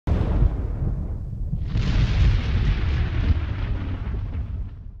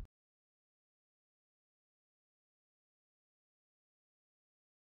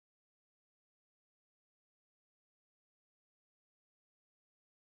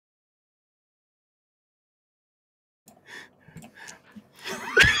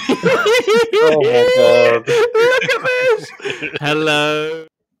Oh my god! Look at this. Hello.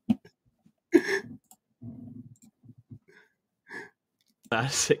 That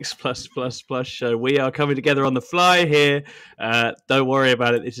 6+++ show. We are coming together on the fly here. Don't worry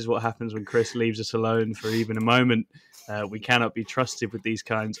about it. This is what happens when Chris leaves us alone for even a moment. We cannot be trusted with these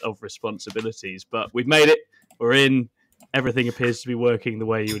kinds of responsibilities, but we've made it. We're in. Everything appears to be working the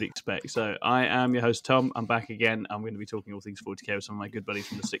way you would expect. So I am your host, Tom. I'm back again. I'm going to be talking all things 40k with some of my good buddies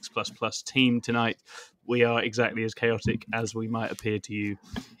from the 6++ team tonight. We are exactly as chaotic as we might appear to you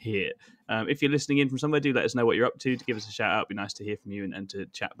here. If you're listening in from somewhere, do let us know what you're up to give us a shout out. It'd be nice to hear from you and to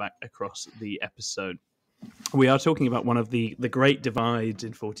chat back across the episode. We are talking about one of the great divides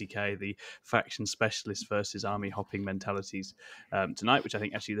in 40k, the faction specialist versus army hopping mentalities tonight, which I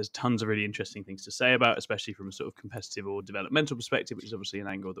think actually there's tons of really interesting things to say about, especially from a sort of competitive or developmental perspective, which is obviously an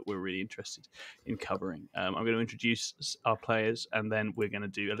angle that we're really interested in covering. I'm going to introduce our players, and then we're going to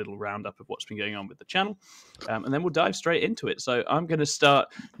do a little roundup of what's been going on with the channel, and then we'll dive straight into it. So I'm going to start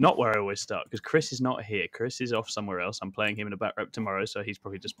not where I always start, because Chris is not here. Chris is off somewhere else. I'm playing him in a back rep tomorrow, so he's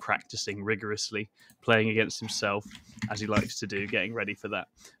probably just practicing rigorously, playing against himself as he likes to do, getting ready for that.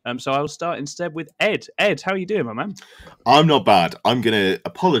 So I'll start instead with Ed. Ed, how are you doing, my man? I'm not bad. I'm going to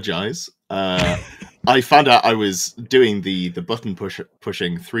apologise. I found out I was doing the button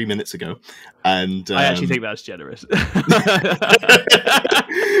pushing 3 minutes ago, and I actually think that's generous.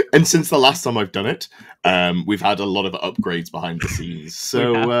 And since the last time I've done it, we've had a lot of upgrades behind the scenes.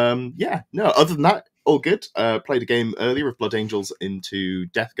 So yeah, no. Other than that, all good. Played a game earlier of Blood Angels into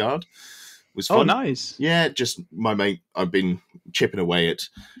Death Guard. Was fun. Oh, nice. Yeah, just my mate. I've been chipping away at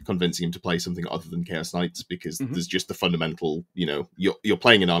convincing him to play something other than Chaos Knights, because there's just the fundamental, you're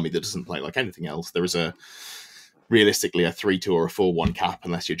playing an army that doesn't play like anything else. There is realistically a 3-2 or a 4-1 cap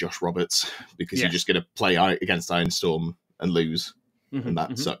unless you're Josh Roberts, because you're just going to play against Ironstorm and lose, and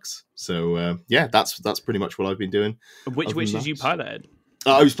that sucks. So yeah, that's pretty much what I've been doing. Which did you pilot?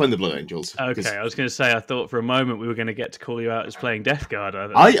 I was playing the Blood Angels. Okay, I was going to say, I thought for a moment we were going to get to call you out as playing Death Guard.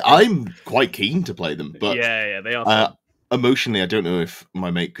 I'm quite keen to play them, but yeah, they are fun. Emotionally, I don't know if my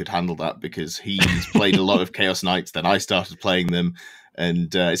mate could handle that, because he's played a lot of Chaos Knights, then I started playing them,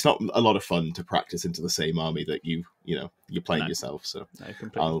 and it's not a lot of fun to practice into the same army that you're playing yourself. So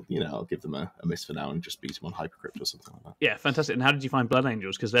I'll give them a miss for now and just beat them on Hypercrypt or something like that. Yeah, fantastic. And how did you find Blood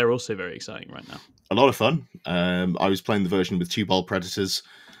Angels? Because they're also very exciting right now. A lot of fun. I was playing the version with 2 Ball Predators,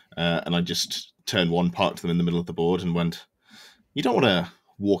 and I just turned one, parked them in the middle of the board, and went, "You don't want to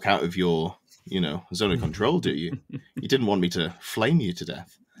walk out of your zone of control, do you? You didn't want me to flame you to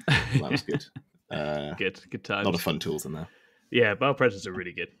death." Well, that was good. Good times. A lot of fun tools in there. Yeah, Bile Predators are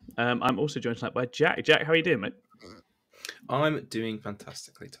really good. I'm also joined tonight by Jack. Jack, how are you doing, mate? I'm doing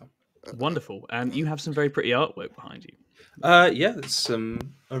fantastically, Tom. Wonderful. And you have some very pretty artwork behind you. Yeah, it's some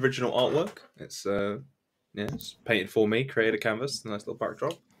original artwork. It's it's painted for me, created a canvas, nice little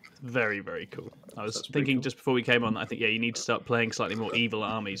backdrop. Very, very cool. I was thinking just before we came on, I think, you need to start playing slightly more evil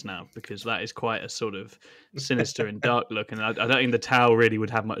armies now, because that is quite a sort of sinister and dark look, and I don't think the Tau really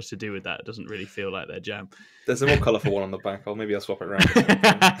would have much to do with that. It doesn't really feel like their jam. There's a more colourful one on the back. Maybe I'll swap it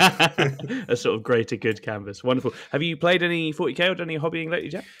around. A sort of greater good canvas. Wonderful. Have you played any 40k or done any hobbying lately,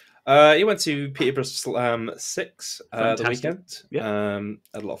 Jack? You went to Peterborough 6 the weekend. Yeah.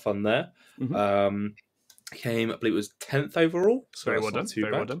 Had a lot of fun there. Came, I believe it was 10th overall. So very well done. Very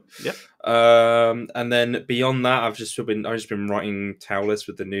well done. Yep. And then beyond that, I've just been writing Tau lists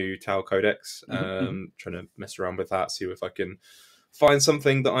with the new Tau Codex. Trying to mess around with that, see if I can find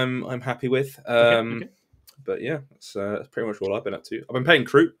something that I'm happy with. Okay. But yeah, that's pretty much all I've been up to. I've been playing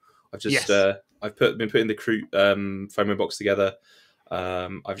Kroot. I've just been putting the Kroot FOMO box together.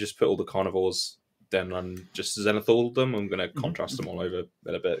 I've just put all the carnivores. Then I'm just Zenithal them. I'm going to contrast them all over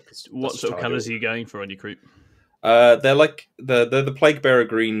in a bit. What sort of colours are you going for on your Kroot? They're like the Plague Bearer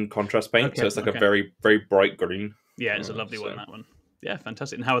green contrast paint, so it's like a very, very bright green. Yeah, it's a lovely one, that one. Yeah,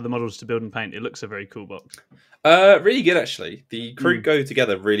 fantastic. And how are the models to build and paint? It looks a very cool box. Really good, actually. The Kroot go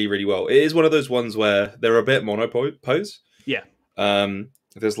together really, really well. It is one of those ones where they're a bit monopose. Yeah.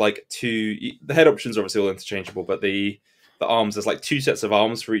 There's like 2... The head options are obviously all interchangeable, but the arms, there's like 2 sets of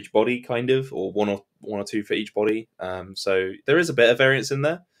arms for each body, kind of, or one or two for each body. So there is a bit of variance in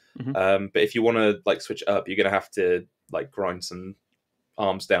there. But if you want to like switch it up, you're going to have to like grind some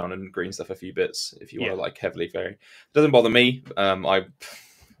arms down and green stuff a few bits if you want to like heavily vary. It doesn't bother me.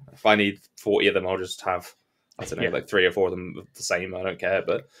 If I need 40 of them, I'll just have, I don't know, like 3 or 4 of them the same. I don't care.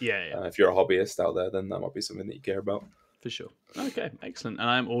 But if you're a hobbyist out there, then that might be something that you care about. For sure. Okay, excellent. And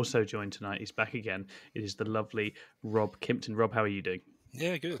I'm also joined tonight. He's back again. It is the lovely Rob Kimpton. Rob, how are you doing?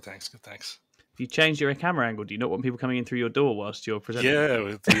 Yeah, good. Thanks. Good, thanks. you changed your camera angle? Do you not want people coming in through your door whilst you're presenting? Yeah,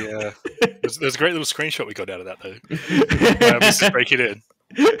 with the, there's a great little screenshot we got out of that, though. My missus break it in.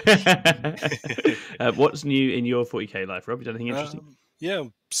 What's new in your 40k life, Rob? You done anything interesting? Yeah,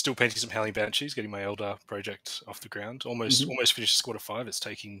 I'm still painting some Howling Banshees, getting my Eldar project off the ground. Almost finished a squad of 5. It's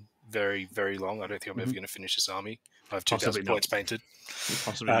taking very, very long. I don't think I'm ever going to finish this army. I have 2,000 points painted.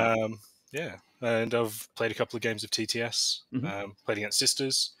 Possibly not. Yeah, and I've played a couple of games of TTS. Played against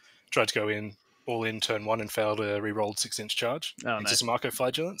Sisters. Tried to go in all in turn 1 and failed a re-rolled 6-inch charge into some Arco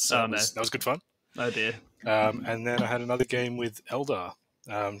Flagellants. That was good fun. Oh dear. And then I had another game with Eldar,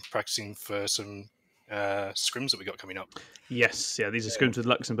 practicing for some scrims that we got coming up. Yes, yeah, these are scrims with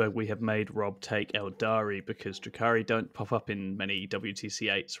Luxembourg. We have made Rob take Eldari because Drukhari don't pop up in many WTC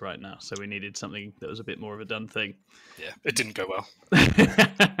 8s right now, so we needed something that was a bit more of a done thing. Yeah, it didn't go well.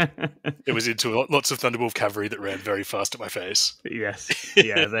 It was into lots of Thunderwolf cavalry that ran very fast at my face. Yes,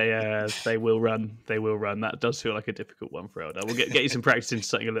 yeah, they will run. They will run. That does feel like a difficult one for Eldar. We'll get you some practice into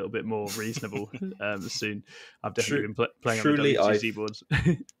something a little bit more reasonable soon. I've definitely been playing on the WTC boards.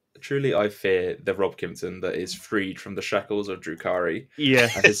 Truly, I fear the Rob Kimpton that is freed from the shackles of Drukhari. Yeah,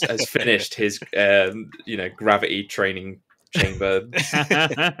 has finished his gravity training chamber.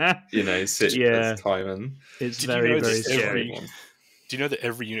 Time and it's very scary. Do you know that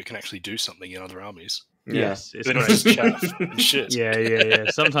every unit can actually do something in other armies? Yes, they're not just chaff and shit.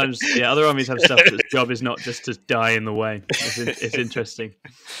 Yeah. Sometimes, other armies have stuff that's job is not just to die in the way. It's interesting.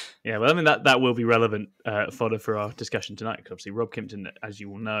 Yeah, well, I mean that will be relevant fodder for our discussion tonight. Because obviously, Rob Kimpton, as you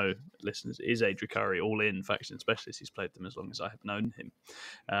will know, listeners, is a Drukhari all-in faction specialist. He's played them as long as I have known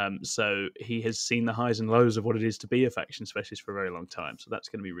him, so he has seen the highs and lows of what it is to be a faction specialist for a very long time. So that's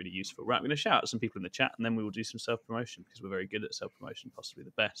going to be really useful. Right, I'm going to shout out some people in the chat, and then we will do some self-promotion because we're very good at self-promotion, possibly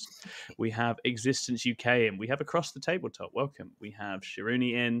the best. We have Existence UK, and we have Across the Tabletop. Welcome. We have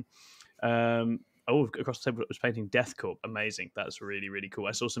Shiruni in. Across the table, it was painting Death Corp. Amazing. That's really, really cool.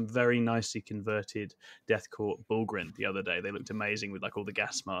 I saw some very nicely converted Death Corp Bullgrin the other day. They looked amazing with like all the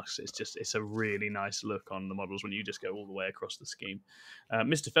gas masks. It's a really nice look on the models when you just go all the way across the scheme.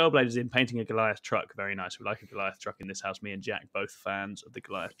 Mr. Fellblade is in painting a Goliath truck. Very nice. We like a Goliath truck in this house. Me and Jack, both fans of the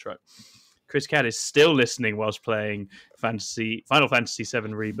Goliath truck. Chris Cadd is still listening whilst playing Final Fantasy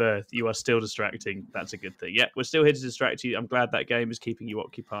VII Rebirth. You are still distracting. That's a good thing. Yeah, we're still here to distract you. I'm glad that game is keeping you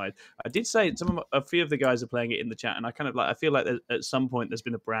occupied. I did say a few of the guys are playing it in the chat, and I feel like at some point there's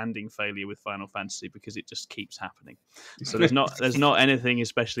been a branding failure with Final Fantasy because it just keeps happening. So there's not anything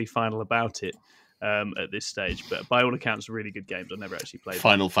especially final about it. At this stage, but by all accounts, really good games. I've never actually played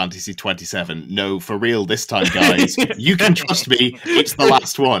Final Fantasy 27. No, for real this time, guys. You can trust me. It's the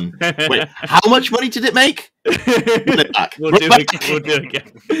last one. Wait, how much money did it make? We'll do it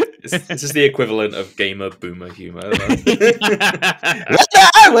again. This is the equivalent of gamer boomer humor.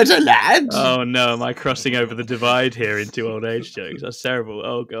 What a lad! Oh no, am I crossing over the divide here into old age jokes? That's terrible.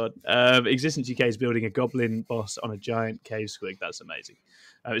 Oh god. Existence UK is building a goblin boss on a giant cave squig. That's amazing.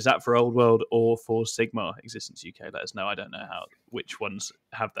 Is that for Old World or for Sigmar? Existence UK, let us know. I don't know which ones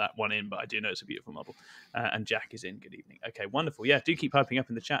have that one in, but I do know it's a beautiful model. And Jack is in. Good evening. Okay, wonderful. Yeah, do keep piping up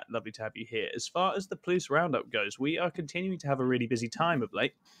in the chat. Lovely to have you here. As far as the Plus Roundup goes, we are continuing to have a really busy time of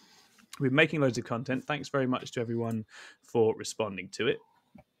late. We're making loads of content. Thanks very much to everyone for responding to it.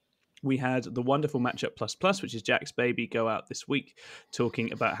 We had the wonderful Matchup Plus, which is Jack's baby, go out this week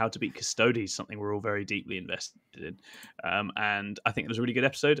talking about how to beat Custodes, something we're all very deeply invested in. And I think it was a really good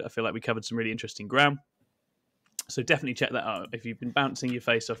episode. I feel like we covered some really interesting ground. So definitely check that out. If you've been bouncing your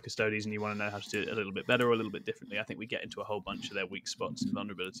face off Custodes and you want to know how to do it a little bit better or a little bit differently, I think we get into a whole bunch of their weak spots and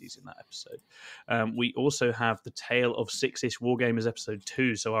vulnerabilities in that episode. We also have the Tale of Six-ish Wargamers episode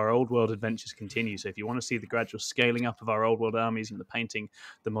 2. So our old world adventures continue. So if you want to see the gradual scaling up of our old world armies and the painting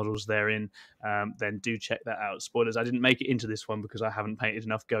the models therein, then do check that out. Spoilers, I didn't make it into this one because I haven't painted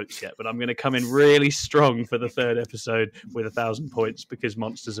enough goats yet, but I'm going to come in really strong for the third episode with 1,000 points because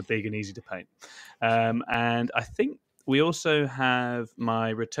monsters are big and easy to paint. And I think we also have my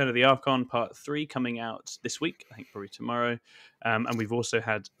Return of the Archon Part 3 coming out this week, I think probably tomorrow. And we've also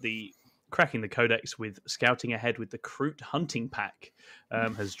had the Cracking the Codex with Scouting Ahead with the Kroot Hunting Pack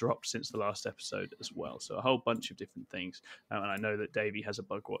has dropped since the last episode as well. So a whole bunch of different things. And I know that Davey has a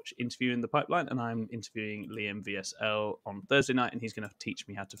Bugwatch interview in the pipeline, and I'm interviewing Liam VSL on Thursday night, and he's going to teach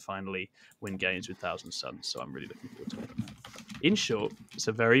me how to finally win games with Thousand Suns. So I'm really looking forward to it. In short, it's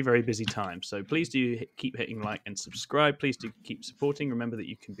a very, very busy time. So please do keep hitting like and subscribe. Please do keep supporting. Remember that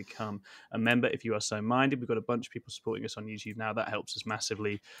you can become a member if you are so minded. We've got a bunch of people supporting us on YouTube now. That helps us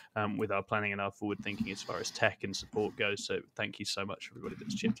massively with our planning and our forward thinking as far as tech and support goes. So thank you so much for everybody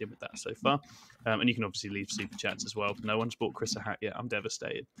that's chipped in with that so far. And you can obviously leave super chats as well. No one's bought Chris a hat yet. I'm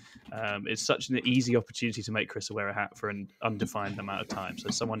devastated. It's such an easy opportunity to make Chris wear a hat for an undefined amount of time. So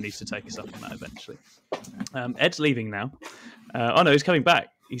someone needs to take us up on that eventually. Ed's leaving now. Oh no, he's coming back.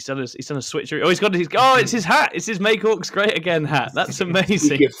 He's done a switcheroo. Oh, it's his hat. It's his Make Orcs Great Again hat. That's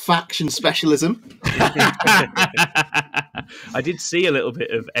amazing. Faction Specialism. I did see a little bit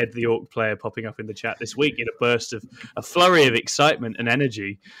of Ed the Orc player popping up in the chat this week in a flurry of excitement and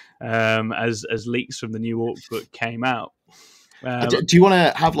energy as leaks from the new Orc book came out. Do you want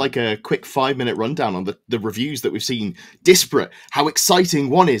to have like a quick 5-minute rundown on the reviews that we've seen? Disparate, how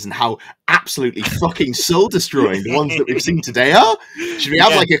exciting one is, and how absolutely fucking soul destroying the ones that we've seen today are. Should we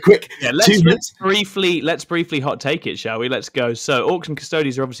have like a quick 2 minutes? Let's briefly hot take it, shall we? Let's go. So, Orcs and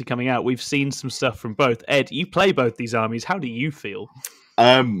Custodians are obviously coming out. We've seen some stuff from both. Ed, you play both these armies. How do you feel?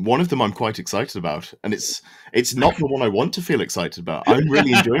 One of them I'm quite excited about, and it's not the one I want to feel excited about. I'm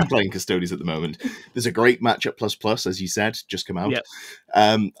really enjoying playing Custodians at the moment. There's a great matchup plus, as you said, just come out. Yep.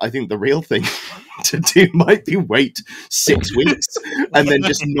 I think the real thing to do might be wait 6 weeks and then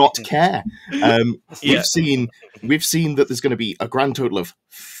just not care. We've seen that there's going to be a grand total of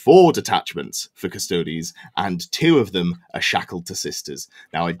 4 detachments for Custodians, and 2 of them are shackled to Sisters.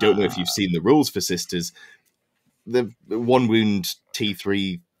 Now, I don't know if you've seen the rules for Sisters. The 1 wound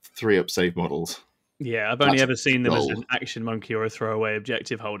T3 3-up save models. Yeah, I've only ever seen them as an action monkey or a throwaway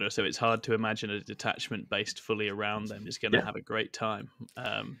objective holder, so it's hard to imagine a detachment based fully around them is going to have a great time.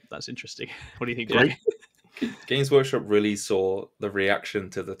 That's interesting. What do you think, Jake? Games Workshop really saw the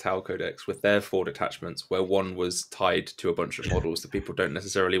reaction to the Tau Codex with their 4 detachments, where one was tied to a bunch of models that people don't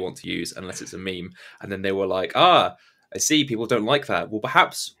necessarily want to use unless it's a meme. And then they were like, I see people don't like that. Well,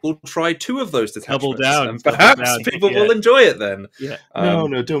 perhaps we'll try 2 of those detachments. Double down. And perhaps people will enjoy it then. Yeah.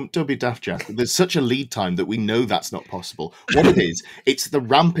 No, don't be daft, Jack. There's such a lead time that we know that's not possible. What it is, it's the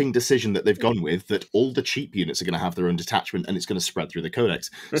ramping decision that they've gone with, that all the cheap units are going to have their own detachment, and it's going to spread through the codex.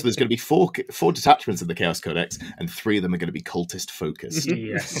 So there's going to be 4 detachments in the Chaos Codex, and 3 of them are going to be cultist focused.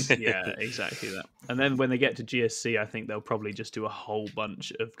 Yes, yeah, exactly that. And then when they get to GSC, I think they'll probably just do a whole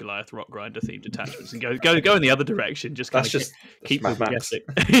bunch of Goliath Rock Grinder themed detachments and go in the other direction. Just keep them guessing.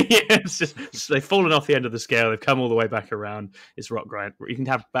 It's just they've fallen off the end of the scale. They've come all the way back around. It's Rock Grind. You can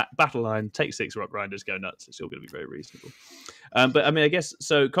have battle line, take 6 Rock Grinders, go nuts. It's all going to be very reasonable. But I mean, I guess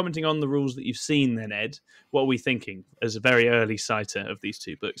so. Commenting on the rules that you've seen, then Ed, what are we thinking as a very early citer of these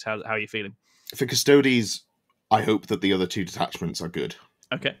 2 books? How are you feeling? For Custodians, I hope that the other 2 detachments are good.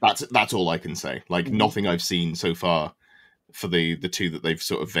 Okay, that's all I can say. Like nothing I've seen so far for the 2 that they've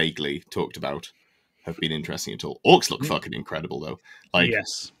sort of vaguely talked about have been interesting at all. Orcs look fucking incredible though. Like,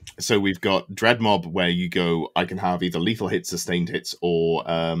 yes. So we've got Dread Mob where you go, I can have either lethal hits, sustained hits, or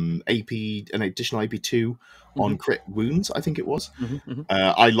an additional AP2 on crit wounds, I think it was.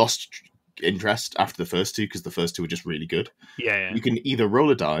 I lost interest after the first 2 because the first 2 were just really good. Yeah. You can either roll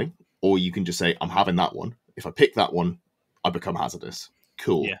a die, or you can just say, I'm having that one. If I pick that one, I become hazardous.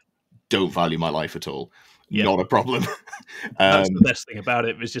 Cool. Yeah. Don't value my life at all. Yep. Not a problem. That's the best thing about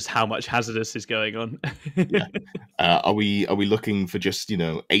it, was just how much hazardous is going on. Yeah. Are we looking for just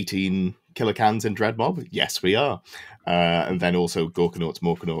 18 killer cans in Dread Mob? Yes, we are. And then also Gorkanauts,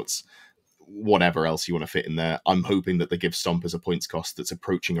 Morkanauts, whatever else you want to fit in there. I'm hoping that they give Stompers a points cost that's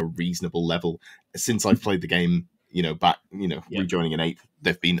approaching a reasonable level. Since I've played the game, rejoining in 8th,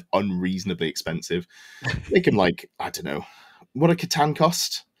 they've been unreasonably expensive. They can I don't know. What a Catan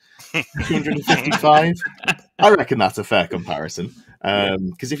cost? 255. I reckon that's a fair comparison.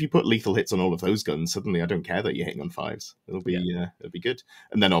 Because if you put lethal hits on all of those guns, suddenly I don't care that you're hitting on 5s. It'll be good.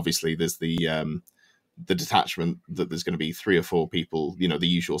 And then obviously there's the detachment that there's going to be 3 or 4 people, the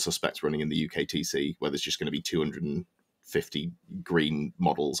usual suspects running in the UKTC, where there's just going to be 250 green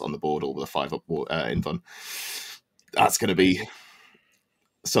models on the board, all with a 5-up invuln. That's going to be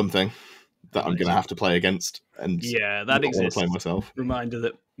something that I'm going to have to play against, and that exists. Play myself. Reminder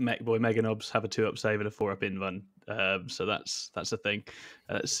that Mech Boy Mega Knobs have a 2-up save and a 4-up invuln, so that's a thing.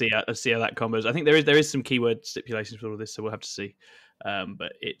 Let's see how that combos. I think there is some keyword stipulations for all of this, so we'll have to see.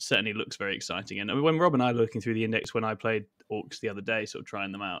 But it certainly looks very exciting. And I mean, when Rob and I were looking through the index when I played Orcs the other day, sort of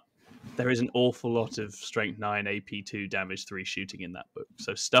trying them out, there is an awful lot of Strength 9, AP2, Damage 3 shooting in that book.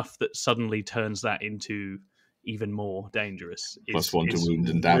 So stuff that suddenly turns that into even more dangerous. +1 to wound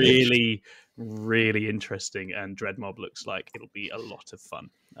and damage. Really, really interesting, and Dread Mob looks like it'll be a lot of fun.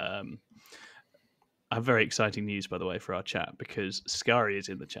 I have very exciting news, by the way, for our chat, because Scary is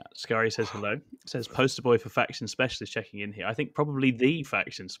in the chat. Scary says hello. Says poster boy for Faction Specialist checking in here. I think probably the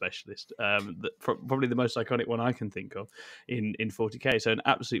Faction Specialist, probably the most iconic one I can think of in 40k. So an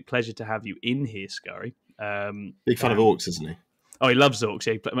absolute pleasure to have you in here, Scary. Big fan of Orcs, isn't he? Oh, he loves orcs.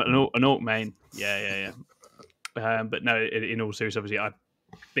 Yeah, an orc main. Yeah. But no, in all seriousness, obviously,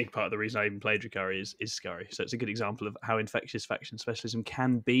 big part of the reason I even played Drukari is Scurry. So it's a good example of how infectious faction specialism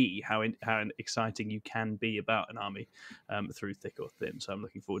can be, how exciting you can be about an army through thick or thin. So I'm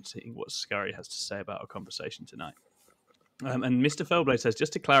looking forward to seeing what Scurry has to say about our conversation tonight. And Mr. Fellblade says,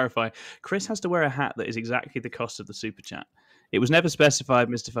 just to clarify, Chris has to wear a hat that is exactly the cost of the super chat. It was never specified,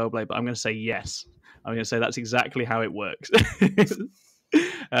 Mr. Fellblade, but I'm going to say yes. I'm going to say that's exactly how it works.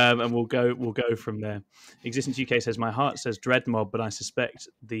 And we'll go from there. Existence UK says, my heart says Dread Mob, but I suspect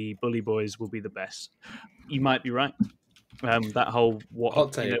the Bully Boys will be the best. You might be right. That whole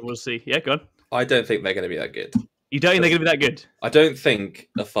we'll see. Yeah, go on. I don't think they're going to be that good. You don't think they're going to be that good? I don't think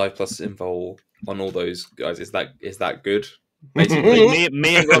a 5+ invol on all those guys is that good. Basically,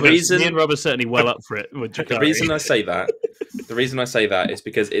 me and Rob are certainly well up for it. The reason I say that is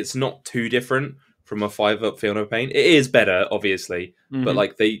because it's not too different from a 5+ Feel No Pain. It is better, obviously, but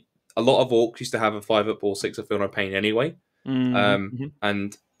like a lot of orcs used to have a 5+ or 6 Feel No Pain anyway,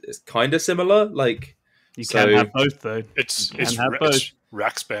 and it's kind of similar. Like you can have both though. It's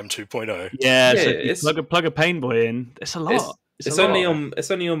Rack Spam 2.0. Yeah, so plug a pain boy in. It's a lot. It's only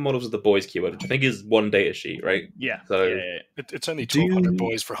on models of the boys keyword, which I think is 1 data sheet, right? Yeah. So it's only 1,200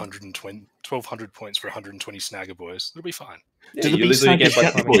 boys for 1,200 points for 100 snagger boys. It'll be fine. Yeah, do the beast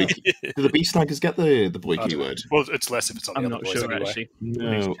snaggers get the boy keyword? Well, it's less if it's on the other boys anyway. Actually.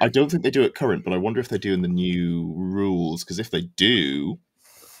 No, I don't think they do it current, but I wonder if they do in the new rules, because if they do,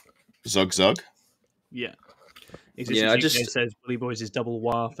 Zug. Yeah. Existence says Bully Boys is double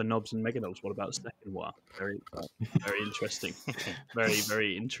war for knobs and meganobs. What about second war? Very interesting. Very,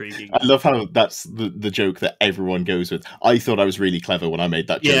 very intriguing. I love how that's the joke that everyone goes with. I thought I was really clever when I made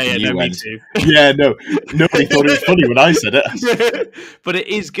that joke. Me too. Yeah, no, nobody thought it was funny when I said it. But it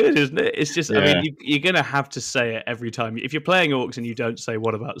is good, isn't it? It's just, I mean, you're going to have to say it every time. If you're playing orcs and you don't say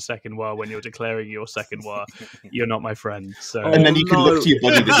what about second war when you're declaring your second war, you're not my friend. So, and then you can look to your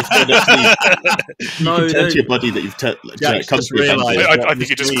buddy that you've turn to your buddy that you've I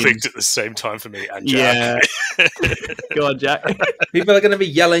think it just clicked at the same time for me and Jack. Yeah. Go on, Jack. People are going to be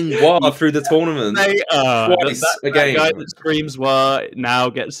yelling "War" through the tournament. They are. Twice a game. The guy that screams "War" now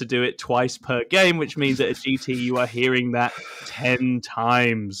gets to do it twice per game, which means that at GT you are hearing that 10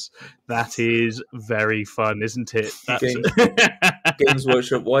 times. That is very fun, isn't it? Games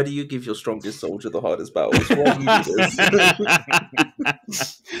Workshop, why do you give your strongest soldier the hardest battles? Why do you do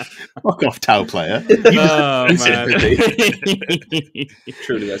this? Fuck off, Tau player. Oh, man.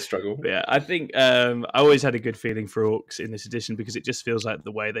 Truly, I struggle. Yeah, I think I always had a good feeling for orcs in this edition because it just feels like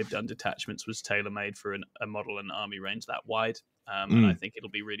the way they've done detachments was tailor-made for a model and army range that wide. And I think it'll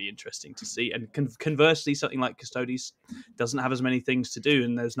be really interesting to see. And conversely, something like Custodes doesn't have as many things to do,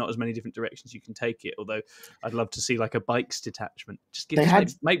 and there's not as many different directions you can take it. Although I'd love to see like a bikes detachment. Just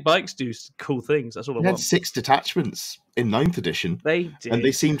make bikes do cool things. That's all I want. They had 6 detachments in 9th edition. They did, and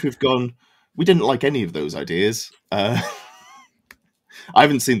they seem to have gone. We didn't like any of those ideas. I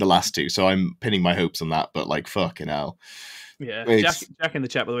haven't seen the last 2, so I'm pinning my hopes on that. But like, fucking hell. Yeah, Jack in the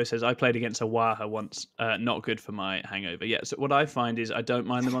chat, by the way, says, I played against a Waha once. Not good for my hangover. Yeah, so what I find is I don't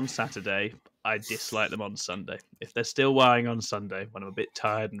mind them on Saturday. I dislike them on Sunday. If they're still wiring on Sunday, when I'm a bit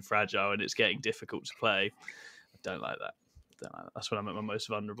tired and fragile and it's getting difficult to play, I don't like that. That's when I'm at my most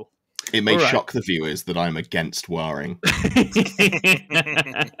vulnerable. It may shock the viewers that I'm against wiring.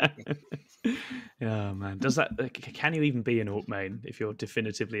 Oh man, can you even be an orc main if you're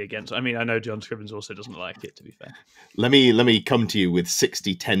definitively against? I mean, I know John Scribbins also doesn't like it, to be fair. Let me come to you with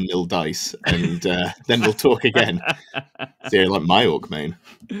 60 10-0 dice, and then we'll talk again. So you're like my orc main.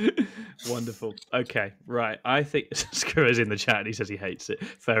 Wonderful. Okay, right. I think Skura's in the chat and he says he hates it.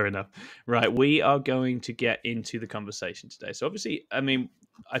 Fair enough. Right, we are going to get into the conversation today. So obviously, I mean,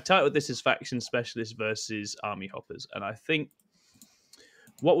 I titled this as Faction Specialists versus Army Hoppers, and I think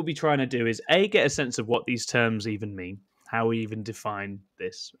what we'll be trying to do is get a sense of what these terms even mean, how we even define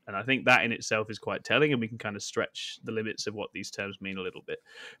this. And I think that in itself is quite telling, and we can kind of stretch the limits of what these terms mean a little bit.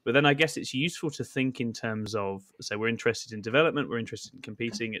 But then I guess it's useful to think in terms of, so we're interested in development, we're interested in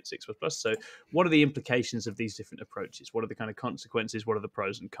competing at 6++. So what are the implications of these different approaches? What are the kind of consequences? What are the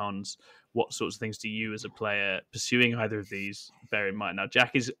pros and cons? What sorts of things do you as a player pursuing either of these bear in mind? Now,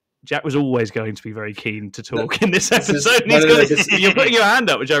 Jack was always going to be very keen to talk in this episode. You're putting your hand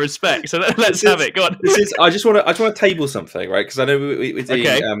up, which I respect. So let's have it. Go on. I just want to table something, right? Because I know we're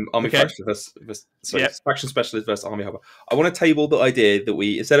doing Army Faction Faction Specialist versus Army Hopper. I want to table the idea that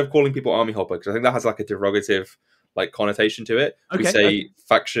we, instead of calling people Army Hopper, because I think that has like a derogative like connotation to it, we say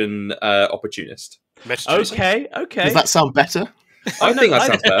Faction Opportunist. Okay. Does that sound better? I think that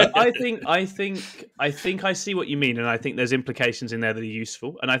sounds better. I think I see what you mean, and I think there's implications in there that are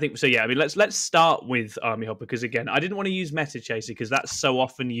useful. And I think so. Yeah, I mean, let's start with Army Hopper, because again, I didn't want to use Meta Chaser because that's so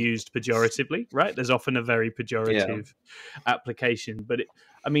often used pejoratively, right? There's often a very pejorative application, but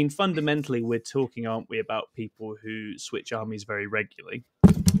I mean, fundamentally, we're talking, aren't we, about people who switch armies very regularly,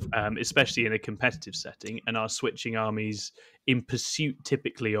 especially in a competitive setting, and are switching armies in pursuit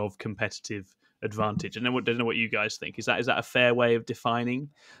typically of competitive advantage. And I don't know what you guys think. Is that a fair way of defining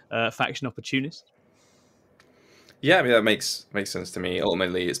faction opportunist? Yeah, I mean, that makes sense to me.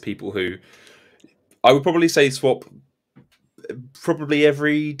 Ultimately, it's people who I would probably say swap probably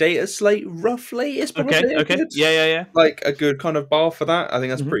every data slate. Roughly, is probably okay. Good, yeah, like a good kind of bar for that. I think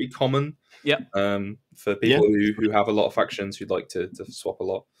that's pretty common. Yeah. For people who have a lot of factions who'd like to swap a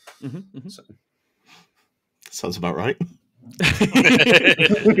lot. So. Sounds about right.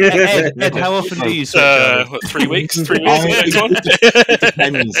 Ed, how often do you switch? 3 weeks. 3 weeks. It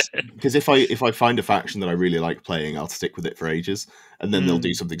depends, because if I find a faction that I really like playing, I'll stick with it for ages, and then they'll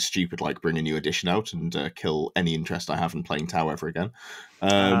do something stupid like bring a new edition out and kill any interest I have in playing Tau ever again.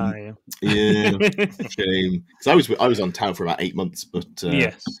 Yeah, shame. Because I was on Tau for about 8 months, but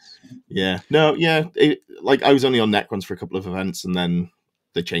yes, like I was only on Necrons for a couple of events, and then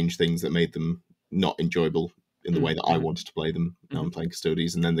they changed things that made them not enjoyable in the way that I wanted to play them. Now I'm playing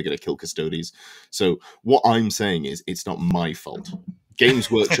Custodes, and then they're going to kill Custodes. So what I'm saying is, it's not my fault. Games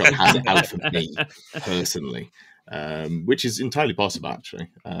Workshop has it out for me personally, which is entirely possible,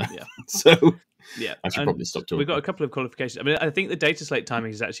 actually. So I should probably stop talking. We've got a couple of qualifications. I mean, I think the data slate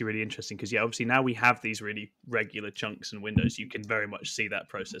timing is actually really interesting because, obviously now we have these really regular chunks and windows. You can very much see that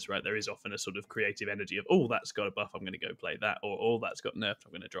process, right? There is often a sort of creative energy of, oh, that's got a buff, I'm going to go play that, or oh, that's got nerfed,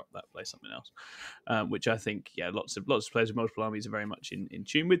 I'm going to drop that, play something else. Which I think, lots of players with multiple armies are very much in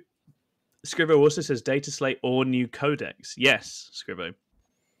tune with. Scrivo also says data slate or new codex. Yes, Scrivo.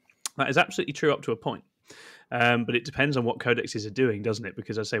 That is absolutely true up to a point. But it depends on what codexes are doing, doesn't it?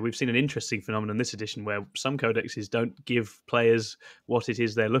 Because I say we've seen an interesting phenomenon this edition where some codexes don't give players what it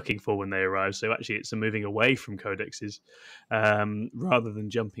is they're looking for when they arrive. So actually it's a moving away from codexes rather than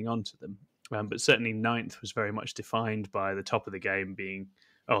jumping onto them. But certainly 9th was very much defined by the top of the game being,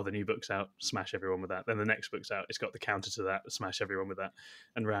 oh, the new book's out, smash everyone with that. Then the next book's out, it's got the counter to that, smash everyone with that.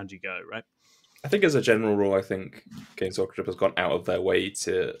 And round you go, right? I think as a general rule, I think Games Workshop has gone out of their way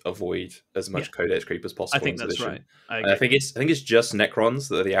to avoid as much codex creep as possible. I think that's right. I think it's just Necrons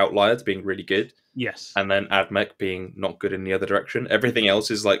that are the outliers being really good. Yes. And then Admech being not good in the other direction. Everything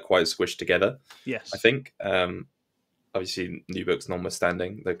else is like quite squished together. Yes. I think. Obviously, new books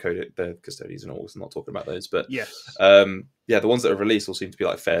notwithstanding, the Custodes and all, we're not talking about those. But yes. The ones that are released all seem to be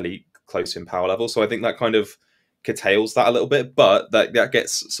like fairly close in power level. So I think that kind of curtails that a little bit, but that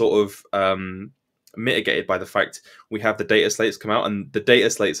gets sort of mitigated by the fact we have the data slates come out, and the data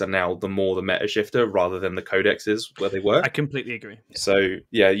slates are now the meta shifter rather than the codexes where they were. I completely agree. So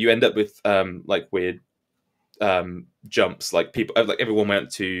you end up with like weird jumps, like people, like everyone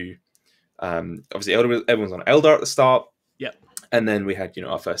went to obviously everyone's on Eldar at the start. Yep. And then we had,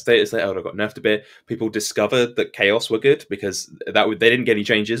 our first data slate. Eldar got nerfed a bit. People discovered that Chaos were good because they didn't get any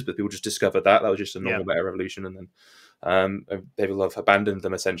changes, but people just discovered that was just a normal meta revolution. And then they will have abandoned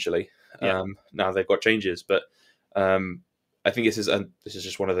them essentially. Now they've got changes, but I think this is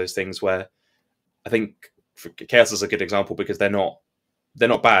just one of those things where I think Chaos is a good example because they're not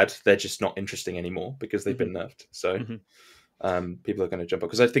bad. They're just not interesting anymore because they've been nerfed. So people are going to jump up,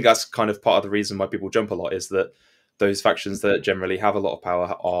 because I think that's kind of part of the reason why people jump a lot is that those factions that generally have a lot of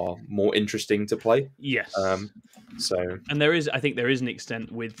power are more interesting to play. Yes. And I think there is an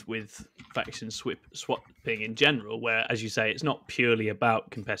extent with faction swapping in general, where, as you say, it's not purely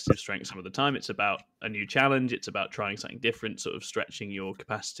about competitive strength some of the time. It's about a new challenge. It's about trying something different, sort of stretching your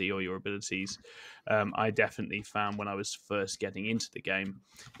capacity or your abilities. I definitely found when I was first getting into the game,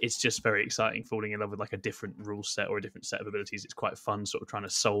 it's just very exciting falling in love with like a different rule set or a different set of abilities. It's quite fun sort of trying to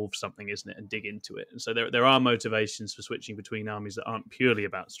solve something, isn't it, and dig into it. And so there are motivations for switching between armies that aren't purely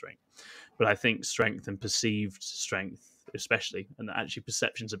about strength. But I think strength and perceived strength especially, and actually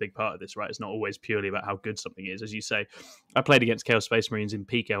perception's a big part of this, right? It's not always purely about how good something is. As you say, I played against Chaos Space Marines in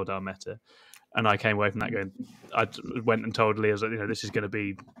peak Eldar meta, and I came away from that going, I went and told Lee, I was like, this is going to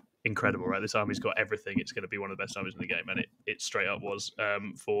be incredible, right? This army's got everything. It's going to be one of the best armies in the game, and it straight up was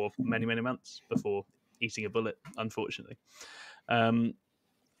for many, many months before eating a bullet, unfortunately.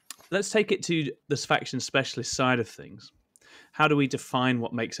 Let's take it to this faction specialist side of things. How do we define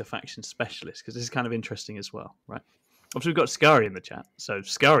what makes a faction specialist? Because this is kind of interesting as well, right? Obviously, we've got Scary in the chat, so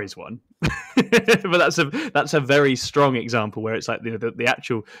Scary's one. But that's a very strong example where it's like the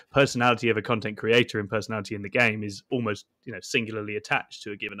actual personality of a content creator and personality in the game is almost singularly attached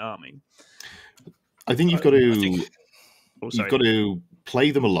to a given army. I think you've got to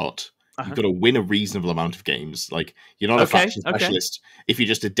play them a lot. You've got to win a reasonable amount of games. Like, you're not a faction specialist if you're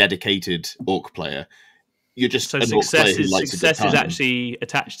just a dedicated orc player. You're just an orc player who likes success is actually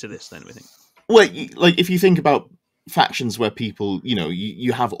attached to this. Then we think. Well, like if you think about factions where people,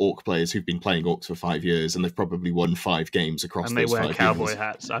 you have orc players who've been playing orcs for 5 years and they've probably won 5 games across those 5 years. And they wear cowboy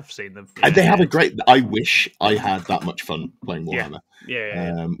hats. I've seen them. And they have a great... I wish I had that much fun playing Warhammer.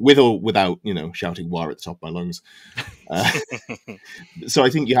 Yeah. With or without, shouting war at the top of my lungs. So I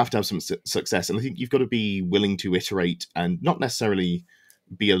think you have to have some success. And I think you've got to be willing to iterate and not necessarily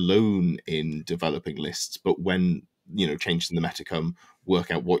be alone in developing lists, but when, changes in the meta come, work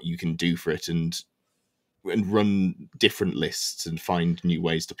out what you can do for it and run different lists and find new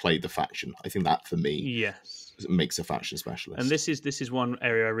ways to play the faction. I think that, for me, makes a faction specialist. And this is one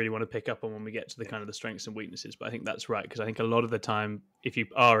area I really want to pick up on when we get to the kind of the strengths and weaknesses. But I think that's right, because I think a lot of the time, if you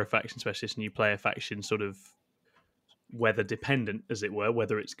are a faction specialist and you play a faction sort of weather dependent, as it were,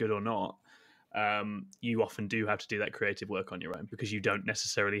 whether it's good or not, you often do have to do that creative work on your own, because you don't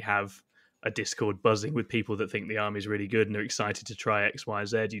necessarily have a Discord buzzing with people that think the army is really good and are excited to try X, Y,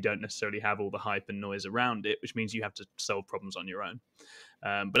 Z. You don't necessarily have all the hype and noise around it, which means you have to solve problems on your own.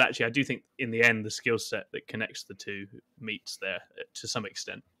 But actually, I do think in the end, the skill set that connects the two meets there to some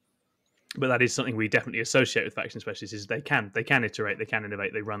extent. But that is something we definitely associate with faction specialists, is they can iterate, they can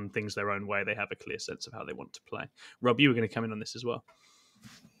innovate, they run things their own way, they have a clear sense of how they want to play. Rob, you were going to come in on this as well.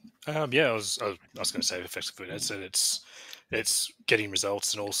 I was going to say effectively, Ed said it's getting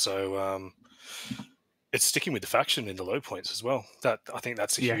results, and also it's sticking with the faction in the low points as well. That I think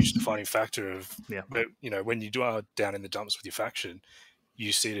that's a huge defining factor of when you are down in the dumps with your faction,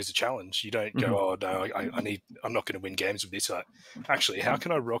 you see it as a challenge. You don't go, oh no, I'm not going to win games with this. Like, actually, how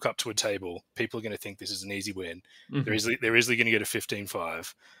can I rock up to a table? People are going to think this is an easy win. They're easily going to get a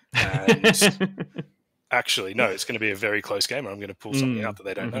 15-5, and actually, no, it's going to be a very close game, or I'm going to pull something out that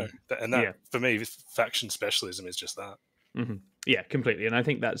they don't know. And that, for me, faction specialism is just that. Yeah, completely. And I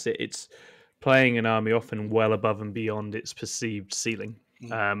think that's it. It's playing an army often well above and beyond its perceived ceiling,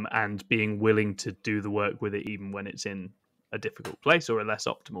 and being willing to do the work with it even when it's in a difficult place or a less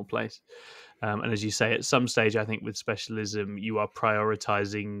optimal place. And as you say, at some stage, I think with specialism, you are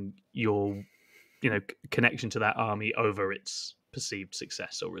prioritizing your connection to that army over its perceived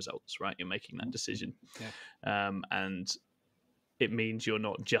success or results, right? You're making that decision. And it means you're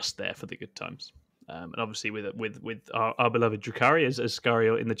not just there for the good times. And obviously, with our beloved Drukhari, as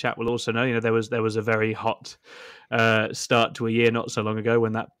Scario in the chat will also know, there was a very hot start to a year not so long ago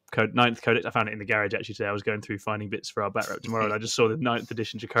when that 9th Codex. I found it in the garage actually today. I was going through finding bits for our back rep tomorrow, and I just saw the 9th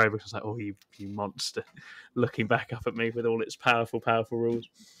edition Drukhari book. I was like, "Oh, you monster!" Looking back up at me with all its powerful rules.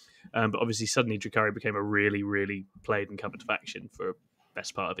 But obviously, suddenly Drukhari became a really, really played and covered faction for the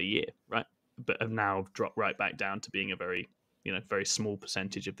best part of a year, right? But have now dropped right back down to being a very small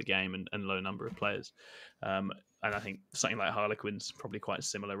percentage of the game and low number of players. And I think something like Harlequin's probably quite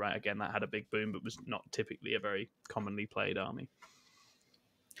similar, right? Again, that had a big boom, but was not typically a very commonly played army.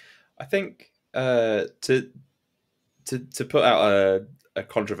 I think to put out a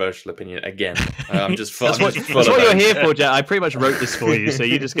controversial opinion again, I'm just that's what you're here for, Jack. I pretty much wrote this for you, so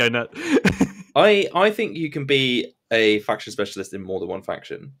you just go nuts. I think you can be a faction specialist in more than one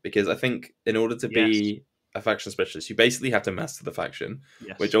faction, because I think in order to be a faction specialist, you basically have to master the faction,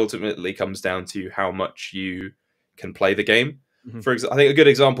 which ultimately comes down to how much you can play the game. For example, I think a good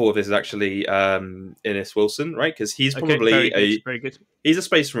example of this is actually Innes Wilson, right? Because he's probably very good. He's a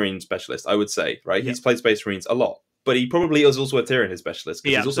Space Marine specialist, I would say, right? He's played Space Marines a lot, but he probably is also a Tyranid specialist,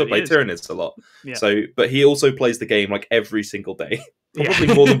 because he's also played Tyranids a lot. So, but he also plays the game like every single day.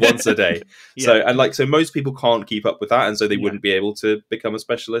 Probably more than once a day. So most people can't keep up with that, and so they wouldn't be able to become a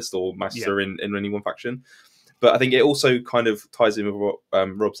specialist or master in any one faction. But I think it also kind of ties in with what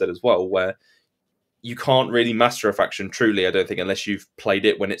Rob said as well, where you can't really master a faction truly, I don't think, unless you've played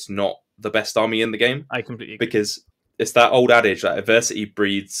it when it's not the best army in the game. I completely agree. Because it's that old adage that adversity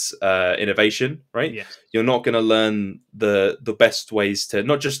breeds innovation, right? Yes. You're not going to learn the best ways to,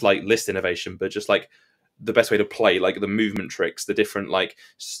 not just like list innovation, but just like the best way to play, like the movement tricks, the different like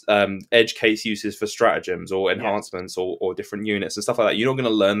edge case uses for stratagems or enhancements or different units and stuff like that. You're not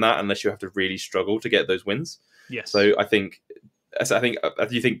going to learn that unless you have to really struggle to get those wins. Yes. So I do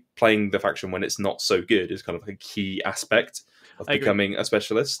you think playing the faction when it's not so good is kind of a key aspect of becoming a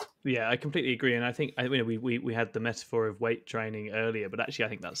specialist. Yeah, I completely agree, and I think we had the metaphor of weight training earlier, but actually I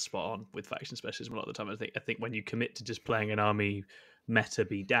think that's spot on with faction specialism a lot of the time. I think when you commit to just playing an army meta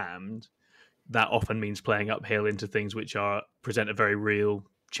be damned, that often means playing uphill into things which present a very real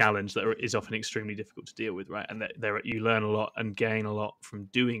challenge that is often extremely difficult to deal with, right? And you learn a lot and gain a lot from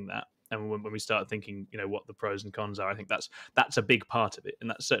doing that. And when we start thinking, what the pros and cons are, I think that's a big part of it. And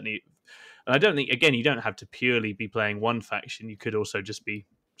that's certainly, and I don't think, again, you don't have to purely be playing one faction. You could also just be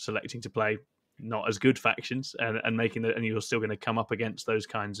selecting to play not as good factions and making and you're still going to come up against those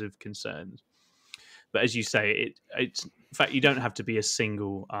kinds of concerns. But as you say, it's in fact, you don't have to be a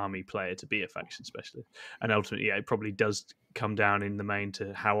single army player to be a faction specialist. And ultimately, it probably does come down in the main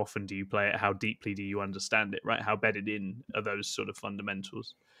to how often do you play it, how deeply do you understand it, right? How bedded in are those sort of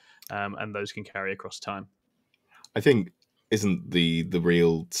fundamentals, and those can carry across time. I think isn't the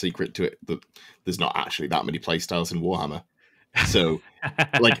real secret to it that there's not actually that many playstyles in Warhammer. So,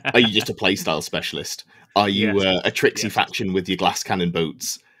 like, are you just a playstyle specialist? Are you a tricksy faction with your glass cannon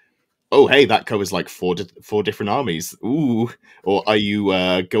boats? Oh, hey, that covers like four different armies. Ooh. Or are you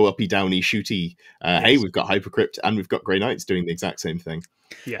go uppy, downy, shooty? Hey, we've got Hypercrypt and we've got Grey Knights doing the exact same thing.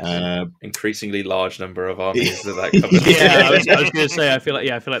 Yeah, increasingly large number of armies that covers. Yeah, I was going to say, I feel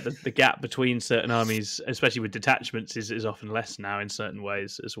like the gap between certain armies, especially with detachments, is often less now in certain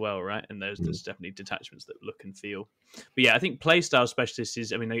ways as well, right? And there's definitely detachments that look and feel. But yeah, I think playstyle specialists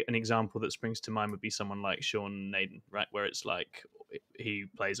is, an example that springs to mind would be someone like Sean Naden, right? Where it's like he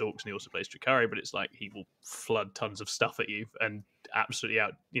plays Orcs and he also plays Drukhari, but it's like he will flood tons of stuff at you and absolutely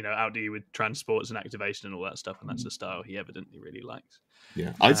outdo you with transports and activation and all that stuff, and that's a style he evidently really likes.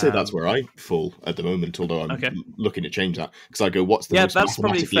 Yeah, I'd say that's where I fall at the moment, although I'm looking to change that, because I go, what's the most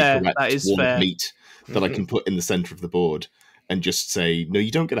mathematically correct wall of meat that I can put in the center of the board, and just say, no,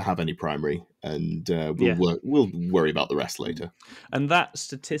 you don't get to have any primary, and we'll worry about the rest later. And that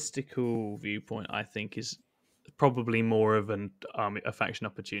statistical viewpoint, I think, is probably more of a faction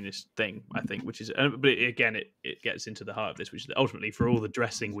opportunist thing, I think, which is, but again, it gets into the heart of this, which is ultimately for all the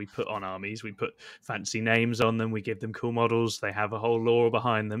dressing we put on armies, we put fancy names on them, we give them cool models, they have a whole lore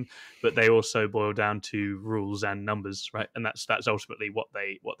behind them, but they also boil down to rules and numbers, right? And that's ultimately what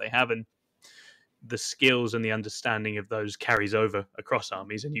they have, and the skills and the understanding of those carries over across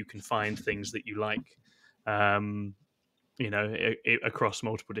armies, and you can find things that you like. Across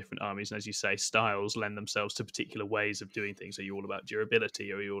multiple different armies. And as you say, styles lend themselves to particular ways of doing things. Are you all about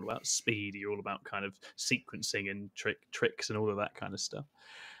durability? Are you all about speed? Are you all about kind of sequencing and tricks and all of that kind of stuff?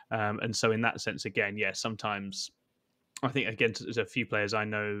 And so in that sense, again, sometimes I think, again, there's a few players I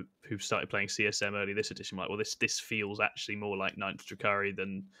know who've started playing CSM early this edition, like, well, this feels actually more like 9th Drukhari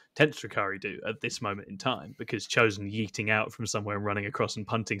than 10th Drukhari do at this moment in time, because Chosen yeeting out from somewhere and running across and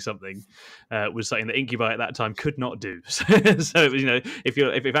punting something was something that Incubi at that time could not do. So it was,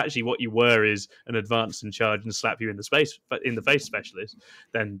 if actually what you were is an advance and charge and slap you in the face specialist,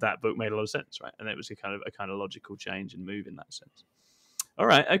 then that book made a lot of sense, right? And it was a kind of logical change and move in that sense. All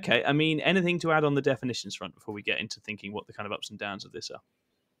right, okay. Anything to add on the definitions front before we get into thinking what the kind of ups and downs of this are?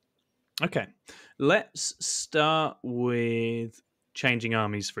 Okay, let's start with changing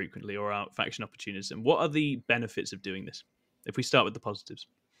armies frequently or our faction opportunism. What are the benefits of doing this? If we start with the positives,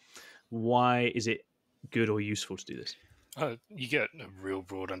 why is it good or useful to do this? You get a real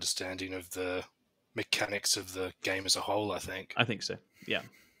broad understanding of the mechanics of the game as a whole, I think. I think so, yeah.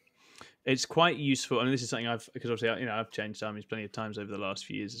 It's quite useful. This is something because obviously, I've changed armies plenty of times over the last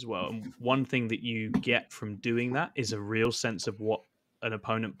few years as well. And one thing that you get from doing that is a real sense of what an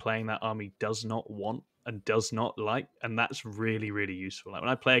opponent playing that army does not want and does not like. And that's really, really useful. Like when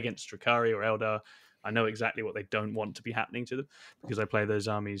I play against Drukhari or Eldar, I know exactly what they don't want to be happening to them because I play those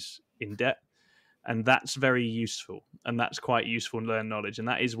armies in depth. And that's very useful. And that's quite useful in learn knowledge. And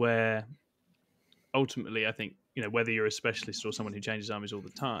that is where ultimately, I think, whether you're a specialist or someone who changes armies all the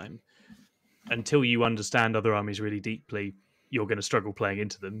time, until you understand other armies really deeply, you're going to struggle playing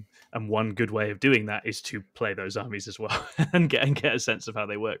into them. And one good way of doing that is to play those armies as well and get a sense of how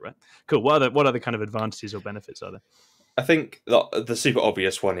they work, right? Cool. What other kind of advantages or benefits are there? I think the super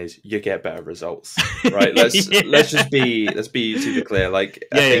obvious one is you get better results, right? Let's be super clear. Like,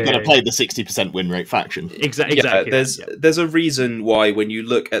 you're going to play the 60% win rate faction. Exactly. There's a reason why when you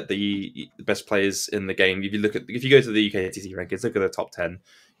look at the best players in the game, if you go to the UKTC rankings, look at the top 10.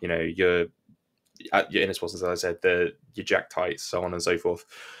 Your inner sponsors, as I said, your Jack Tights, so on and so forth.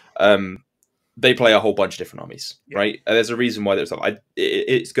 They play a whole bunch of different armies, right? And there's a reason why there's stuff.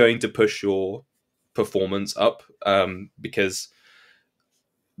 It's going to push your performance up because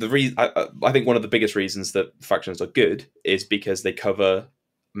the reason I think one of the biggest reasons that factions are good is because they cover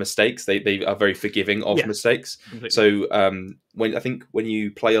mistakes. They are very forgiving of mistakes. Completely. So when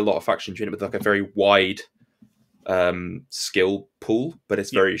you play a lot of factions, you end up with like a very wide skill pool, but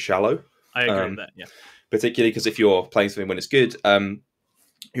it's very shallow. I agree with that. Yeah, particularly because if you're playing something when it's good,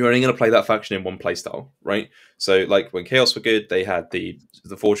 you're only going to play that faction in one playstyle, right? So like when Chaos were good, they had the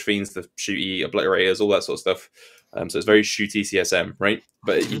Forge Fiends, the shooty obliterators, all that sort of stuff. So it's very shooty CSM, right?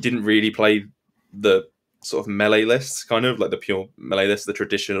 But you didn't really play the sort of melee lists, kind of like the pure melee lists, the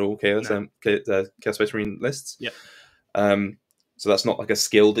traditional Chaos Space Marine lists. Yeah. So that's not like a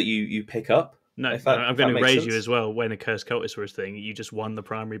skill that you pick up. No, I'm going to raise you as well. When a Cursed Cultist was a thing, you just won the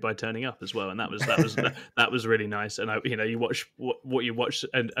primary by turning up as well, and that was really nice. And you watch what you watch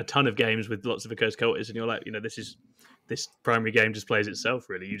a ton of games with lots of Cursed Cultists, and you're like, this primary game just plays itself.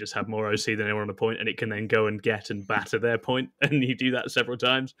 Really, you just have more OC than anyone on a point, and it can then go and get and batter their point, and you do that several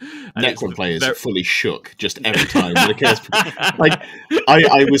times. Necron players fully shook just every time. Like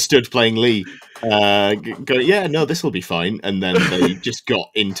I was stood playing Lee. Going, yeah, no, this will be fine, and then they just got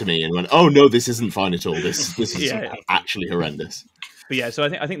into me and went, oh no, this isn't fine at all. This is actually horrendous. But yeah, so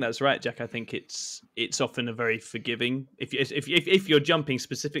I think that's right, Jack. I think it's often a very forgiving if you're jumping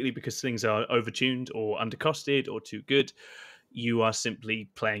specifically because things are overtuned or undercosted or too good, you are simply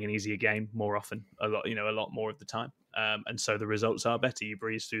playing an easier game more often, a lot more of the time, and so the results are better. You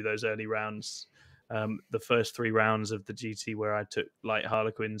breeze through those early rounds. The first 3 rounds of the GT where I took light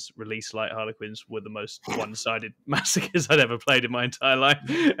Harlequins, release light Harlequins, were the most one-sided massacres I'd ever played in my entire life,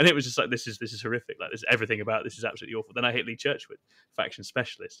 and it was just like this is horrific. Like everything about this is absolutely awful. Then I hit Lee Churchwood, faction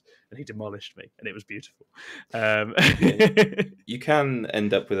specialist, and he demolished me, and it was beautiful. You can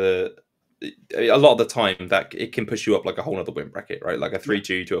end up with a lot of the time that it can push you up like a whole other win bracket, right? Like a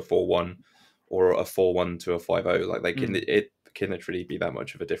 3-2 to a 4-1, or a 4-1 to a 5-0. Like they can it can literally be that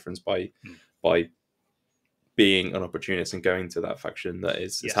much of a difference by being an opportunist and going to that faction that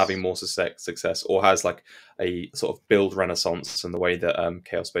is having more success or has like a sort of build renaissance in the way that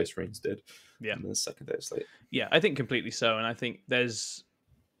Chaos Space Marines did in the second day of slate. Yeah, I think completely so. And I think there's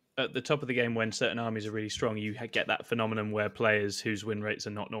at the top of the game when certain armies are really strong, you get that phenomenon where players whose win rates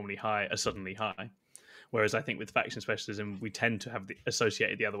are not normally high are suddenly high. Whereas I think with faction specialism, we tend to have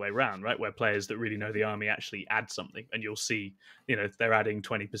associated the other way around, right? Where players that really know the army actually add something, and you'll see, they're adding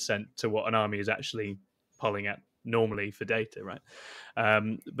 20% to what an army is actually polling at normally for data, right?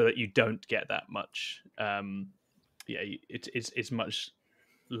 But you don't get that much. It's much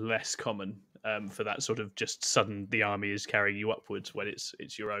less common for that sort of just sudden the army is carrying you upwards when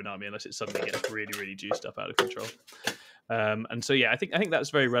it's your own army, unless it suddenly gets really, really juiced up out of control. And so I think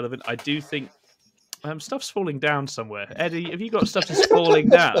that's very relevant. I do think. Stuff's falling down somewhere. Eddie, have you got stuff that's falling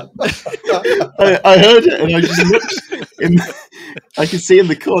down? I heard it, and I just looked. I could see in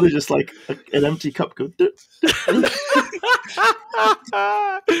the corner just like an empty cup go.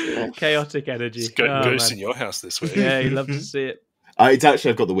 Chaotic energy. It's ghosts in your house this week. Yeah, you love to see it. It's actually,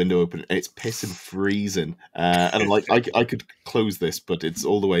 I've got the window open and it's pissing freezing, and I'm like, I could close this, but it's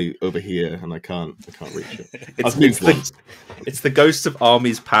all the way over here, and I can't reach it. I've moved once. It's the ghost of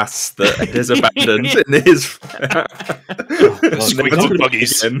armies past that is abandoned in his.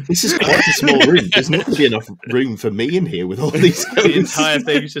 This is quite a small room. There's not going to be enough room for me in here with all these ghosts. The entire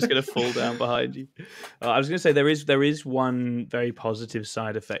thing is just going to fall down behind you. I was going to say there is one very positive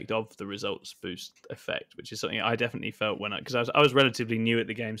side effect of the results boost effect, which is something I definitely felt because I was relatively new at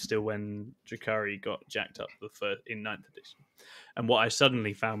the game still when Drakari got jacked up in 9th edition. And what I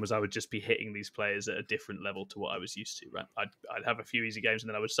suddenly found was I would just be hitting these players at a different level to what I was used to. Right, I'd have a few easy games, and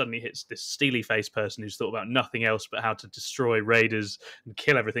then I would suddenly hit this steely faced person who's thought about nothing else but how to destroy raiders and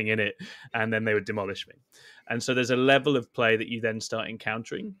kill everything in it, and then they would demolish me. And so there's a level of play that you then start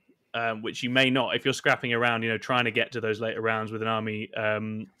encountering, which you may not if you're scrapping around, trying to get to those later rounds with an army,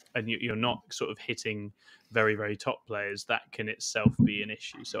 and you're not sort of hitting very, very top players. That can itself be an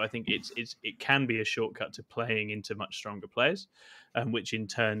issue. So I think it can be a shortcut to playing into much stronger players, which in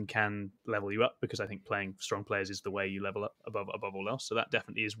turn can level you up, because I think playing strong players is the way you level up above all else. So that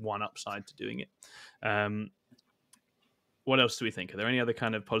definitely is one upside to doing it. What else do we think? Are there any other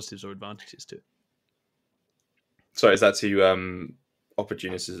kind of positives or advantages to it? Sorry, is that to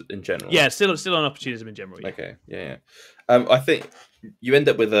opportunists in general? Yeah, still on opportunism in general. Yeah. Okay, yeah. I think you end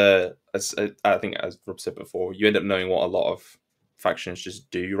up with I think as Rob said before, you end up knowing what a lot of factions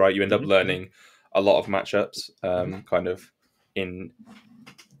just do, right? You end up learning a lot of matchups, kind of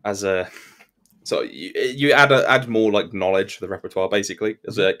so you add more like knowledge to the repertoire basically,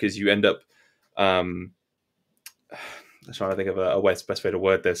 because you end up I'm trying to think of a best way to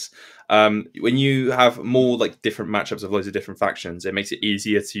word this. When you have more like different matchups of loads of different factions, it makes it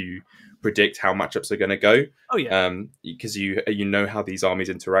easier to predict how matchups are going to go. Oh yeah, because you know how these armies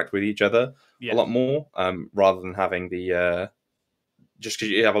interact with each other a lot more, rather than having the just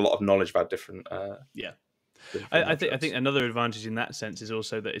because you have a lot of knowledge about different. I think another advantage in that sense is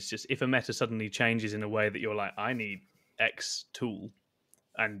also that it's just if a meta suddenly changes in a way that you're like, I need X tool,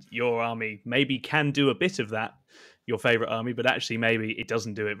 and your army maybe can do a bit of that, your favorite army, but actually maybe it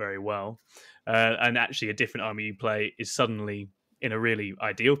doesn't do it very well, and actually a different army you play is suddenly in a really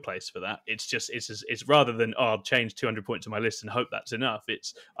ideal place for that. It's rather than I'll change 200 points on my list and hope that's enough.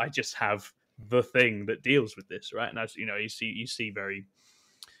 It's I just have the thing that deals with this, right? And as you know, you see very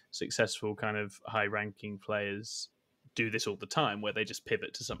successful kind of high-ranking players do this all the time, where they just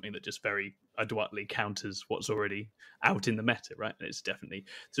pivot to something that just very adroitly counters what's already out in the meta, right? And it's definitely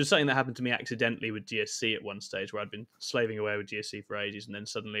so. Something that happened to me accidentally with GSC at one stage, where I'd been slaving away with GSC for ages, and then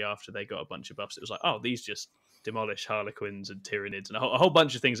suddenly after they got a bunch of buffs, it was like, oh, these just demolish Harlequins and Tyranids and a whole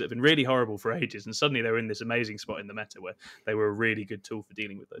bunch of things that have been really horrible for ages, and suddenly they were in this amazing spot in the meta where they were a really good tool for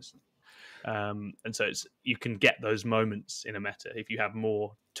dealing with those. And so you can get those moments in a meta if you have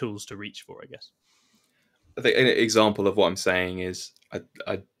more tools to reach for, I guess. I think an example of what I'm saying is I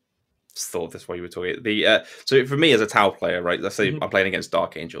thought this while you were talking. So for me as a Tau player, right? Let's say I'm playing against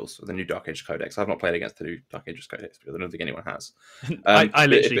Dark Angels, or the new Dark Angels Codex. I've not played against the new Dark Angels Codex because I don't think anyone has. I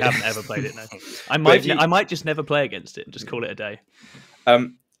literally haven't ever played it. No, I might just never play against it and just call it a day.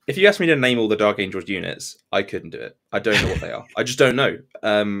 If you asked me to name all the Dark Angels units, I couldn't do it. I don't know what they are. I just don't know.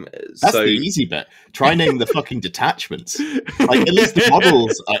 That's the easy bit. Try naming the fucking detachments. Like, at least the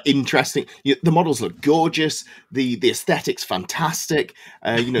models are interesting. The models look gorgeous. The aesthetics fantastic.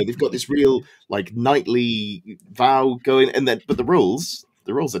 They've got this real like knightly vow going, but the rules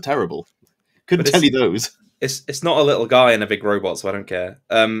are terrible. Couldn't tell you those. It's not a little guy in a big robot, so I don't care.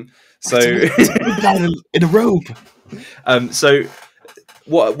 It's a big guy in a robe. So.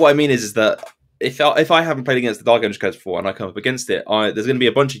 What I mean is that if I haven't played against the Dark Angel Codex before and I come up against it, there's going to be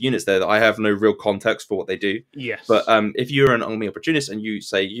a bunch of units there that I have no real context for what they do. Yes. But if you're an army opportunist and you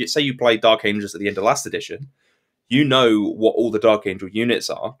say you play Dark Angels at the end of last edition, you know what all the Dark Angel units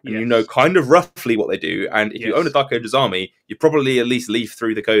are, and you know kind of roughly what they do. And if you own a Dark Angels army, you probably at least leaf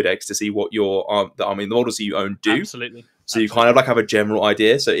through the Codex to see what the models you own do. Absolutely. So you kind of like have a general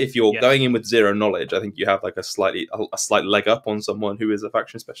idea. So if you're going in with zero knowledge, I think you have like a slight leg up on someone who is a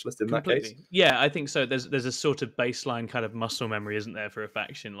faction specialist in that case. Yeah, I think so. There's a sort of baseline kind of muscle memory, isn't there, for a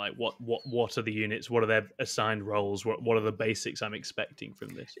faction? Like what are the units? What are their assigned roles? What are the basics I'm expecting from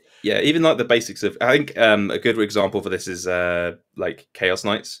this? Yeah, even like the basics of. I think a good example for this is like Chaos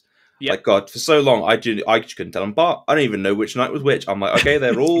Knights. Yep. Like God, for so long I just couldn't tell them apart. I don't even know which knight was which. I'm like, okay,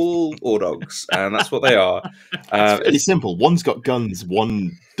 they're all War Dogs, and that's what they are. It's really simple. One's got guns,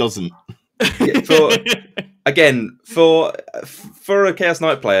 one doesn't. Yeah, for a Chaos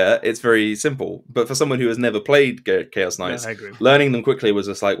Knight player, it's very simple. But for someone who has never played Chaos Knights, learning them quickly was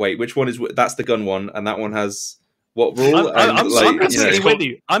just like, wait, which one is that's the gun one, and that one has. What rule? I'm completely with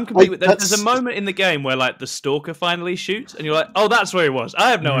you. I'm completely. There's a moment in the game where like the stalker finally shoots, and you're like, "Oh, that's where he was."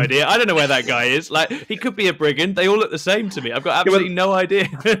 I have no idea. I don't know where that guy is. Like, he could be a brigand. They all look the same to me. I've got absolutely no idea.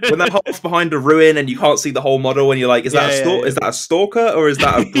 When they're half behind a ruin and you can't see the whole model, and you're like, "Is that is that a stalker or is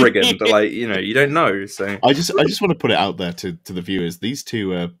that a brigand?" Like, you don't know. So I just want to put it out there to the viewers. These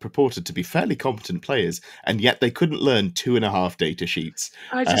two are purported to be fairly competent players, and yet they couldn't learn 2.5 data sheets.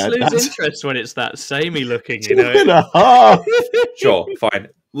 I just lose interest when it's that samey looking. You know. 2.5. Sure, fine.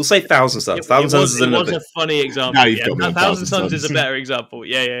 We'll say Thousand Suns. Thousand Suns is a funny example. Now you've got Thousand Suns is a better example.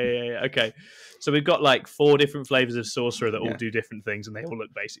 Yeah. Okay. So we've got like 4 different flavors of sorcerer that all do different things, and they all look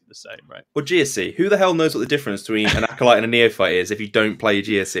basically the same, right? Well, GSC. Who the hell knows what the difference between an acolyte and a neophyte is if you don't play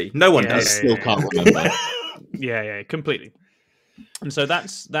GSC? No one does. Still can't remember. Yeah, completely. And so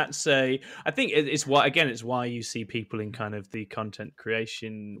that's I think it's why you see people in kind of the content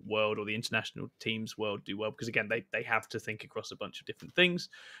creation world or the international teams world do well, because again they have to think across a bunch of different things,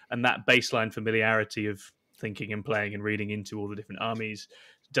 and that baseline familiarity of thinking and playing and reading into all the different armies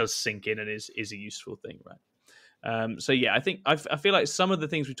does sink in and is a useful thing, right? So yeah, I feel like some of the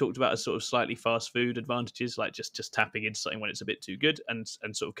things we talked about are sort of slightly fast food advantages, like just tapping into something when it's a bit too good and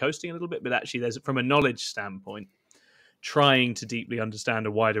sort of coasting a little bit, but actually there's, from a knowledge standpoint, trying to deeply understand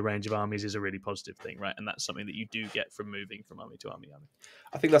a wider range of armies is a really positive thing, right? And that's something that you do get from moving from army to army.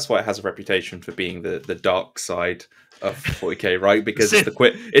 I think that's why it has a reputation for being the dark side of 40k, right? Because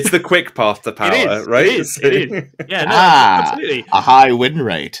it's the quick path to power, right? It is. Yeah, no, absolutely. A high win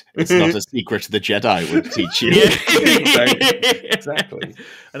rate. It's not a secret the Jedi would teach you. Exactly.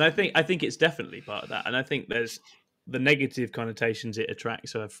 And I think it's definitely part of that. And I think there's the negative connotations it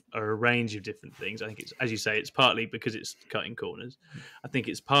attracts are a range of different things. I think it's, as you say, it's partly because it's cutting corners. I think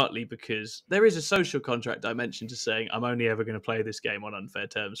it's partly because there is a social contract dimension to saying I'm only ever going to play this game on unfair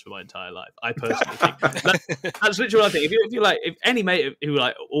terms for my entire life. I personally think that's literally what I think. If any mate who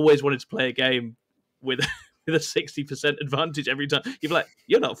like always wanted to play a game with a 60% advantage every time, you'd be like,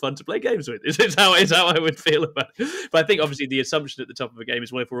 you're not fun to play games with. It's how I would feel about it. But I think obviously the assumption at the top of a game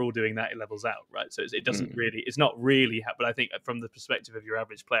is, well, if we're all doing that, it levels out, right? So it doesn't really, it's not really, but I think from the perspective of your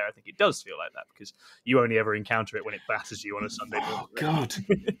average player, I think it does feel like that because you only ever encounter it when it batters you on a Sunday morning. Oh, God.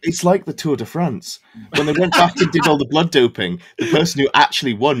 It's like the Tour de France. When they went back and did all the blood doping, the person who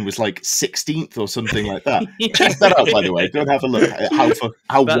actually won was like 16th or something like that. Check that out, by the way. Go and have a look at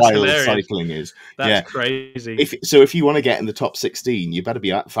how wild hilarious. Cycling is. That's crazy. If you want to get in the top 16, you better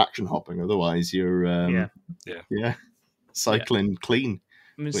be at faction hopping. Otherwise, you're cycling clean.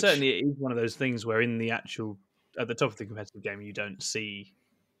 I mean, certainly it is one of those things where in the actual at the top of the competitive game,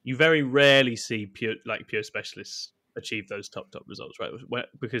 you very rarely see pure specialists achieve those top results, right?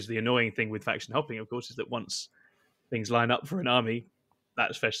 Because the annoying thing with faction hopping, of course, is that once things line up for an army,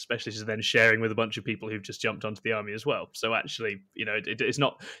 that specialist is then sharing with a bunch of people who've just jumped onto the army as well. So actually, it's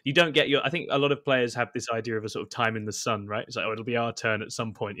not, you don't get I think a lot of players have this idea of a sort of time in the sun, right? It's like, oh, it'll be our turn at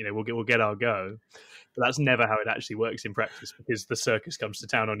some point, we'll get our go. But that's never how it actually works in practice because the circus comes to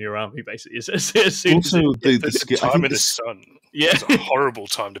town on your army, basically. As soon also, the time in the sun is a horrible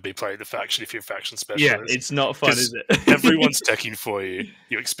time to be playing the faction if you're a faction specialist. Yeah, it's not fun, is it? Everyone's teching for you.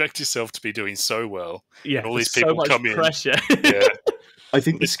 You expect yourself to be doing so well. Yeah, and all these people come in. Pressure. Yeah. I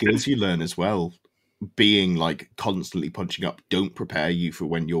think the skills you learn as well, being like constantly punching up, don't prepare you for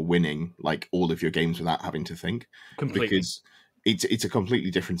when you're winning like all of your games without having to think. Completely. Because it's a completely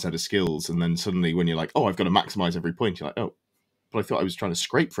different set of skills. And then suddenly when you're like, oh, I've got to maximize every point, you're like, oh, but I thought I was trying to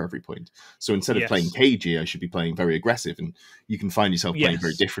scrape for every point. So instead of playing cagey, I should be playing very aggressive. And you can find yourself playing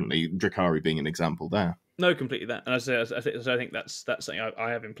very differently. Drakari being an example there. No, completely that. And I think that's something I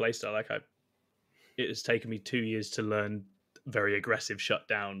have in playstyle. It has taken me 2 years to learn very aggressive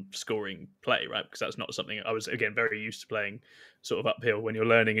shutdown scoring play, right? Because that's not something I was, again, very used to playing sort of uphill when you're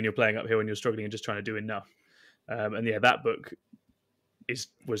learning and you're playing uphill and you're struggling and just trying to do enough. That book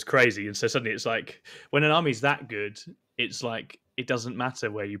was crazy. And so suddenly it's like when an army's that good, it's like it doesn't matter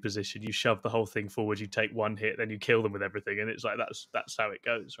where you position. You shove the whole thing forward, you take one hit, then you kill them with everything. And it's like that's how it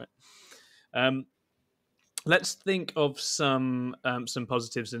goes, right? Let's think of some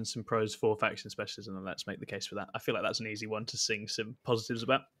positives and some pros for faction specialism, and let's make the case for that. I feel like that's an easy one to sing some positives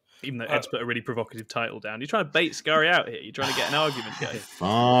about, even though Ed's put a really provocative title down. You're trying to bait Scurry out here. You're trying to get an argument going.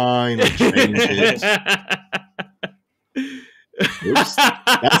 Fine, I'll change it. Oops,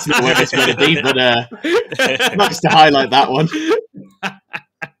 that's not where it's going to be, but nice to highlight that one.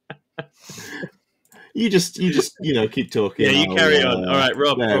 You just keep talking. Yeah, you carry on. All right,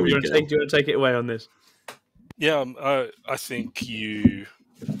 Rob, do you want to take it away on this? Yeah, I think you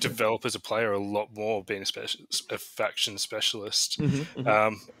develop as a player a lot more being a faction specialist.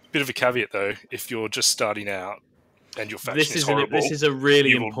 Bit of a caveat though, if you're just starting out and your faction is horrible, this is a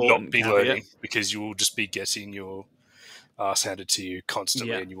really important you will not be caveat. learning because you will just be getting your ass handed to you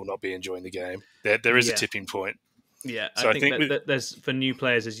constantly, and you will not be enjoying the game. There is a tipping point. Yeah, so I think that there's, for new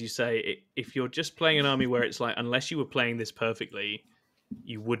players, as you say, if you're just playing an army where it's like, unless you were playing this perfectly,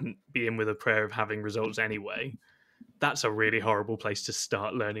 you wouldn't be in with a prayer of having results anyway. That's a really horrible place to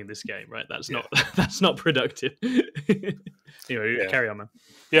start learning this game, right? That's not productive. Carry on, man.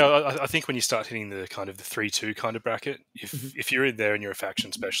 Yeah, I think when you start hitting the kind of the 3-2 kind of bracket, if you're in there and you're a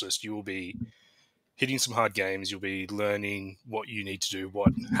faction specialist, you will be hitting some hard games. You'll be learning what you need to do,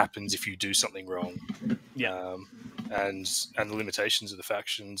 what happens if you do something wrong, and the limitations of the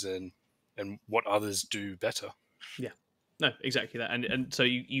factions and what others do better. Yeah. No, exactly that. And so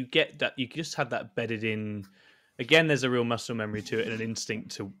you get that, you just have that bedded in. Again, there's a real muscle memory to it and an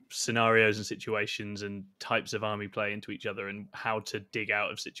instinct to scenarios and situations and types of army play into each other and how to dig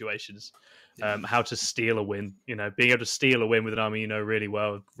out of situations, how to steal a win. Being able to steal a win with an army really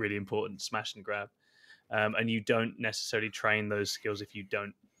well, really important, smash and grab. And you don't necessarily train those skills if you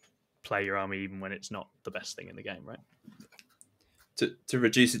don't play your army even when it's not the best thing in the game, right? To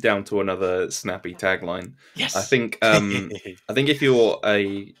reduce it down to another snappy tagline, yes. I think if you're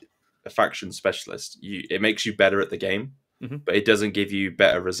a faction specialist, it makes you better at the game, but it doesn't give you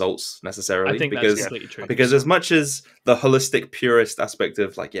better results necessarily. I think that's completely true. Because as much as the holistic purist aspect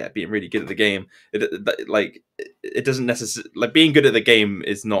of being really good at the game, it doesn't necessarily being good at the game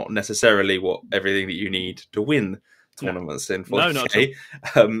is not necessarily what everything that you need to win tournaments in 40K. No, not at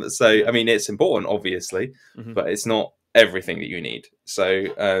all. So I mean, it's important, obviously, but it's not everything that you need. So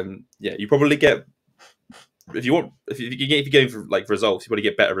you probably get if you're going for like results, you want to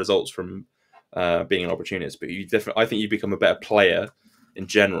get better results from being an opportunist. But I think you become a better player in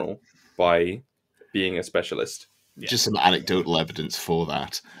general by being a specialist. Yeah. Just some anecdotal evidence for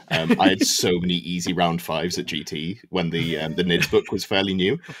that. I had so many easy round 5s at GT when the NIDS book was fairly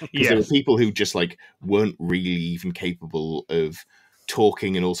new. Because there were people who just like weren't really even capable of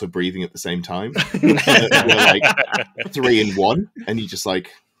talking and also breathing at the same time. Were like 3 in 1, and you just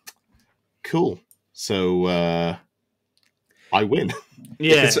like, cool. So I win.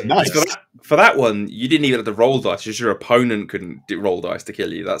 Yeah, nice. For that one, you didn't even have to roll dice. Just your opponent couldn't roll dice to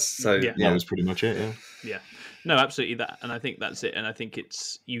kill you. That's so. Yeah. That was pretty much it. Yeah. No, absolutely that, and I think that's it. And I think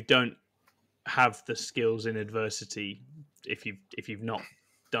you don't have the skills in adversity if you've not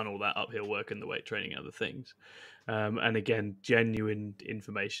done all that uphill work and the weight training and other things. And again, genuine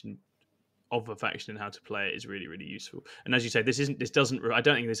information of a faction and how to play it is really, really useful. And as you say, I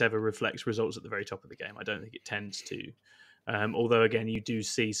don't think this ever reflects results at the very top of the game. I don't think it tends to. Although again, you do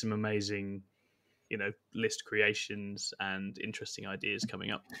see some amazing, list creations and interesting ideas coming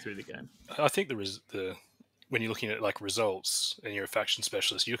up through the game. I think when you're looking at like results and you're a faction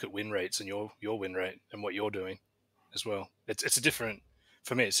specialist, you look at win rates and your win rate and what you're doing as well. It's a different,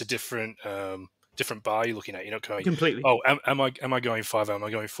 for me, it's a different bar you're looking at. You're not going completely. Oh, am I going 5? Am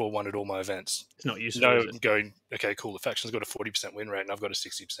I going 4-1 at all my events? It's not useful. No, going okay, cool. The faction's got a 40% win rate and I've got a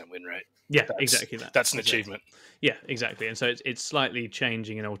 60% win rate. Yeah, exactly that. That's an achievement. Yeah, exactly. And so it's slightly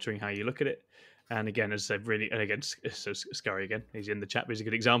changing and altering how you look at it. And again, as I said, so Scurry again, he's in the chat, but he's a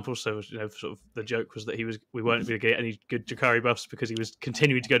good example. So, sort of the joke was that we weren't going to get any good Jakari buffs because he was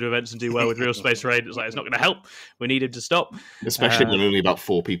continuing to go to events and do well with Real Space Raid. It's like, it's not going to help. We need him to stop. Especially when only about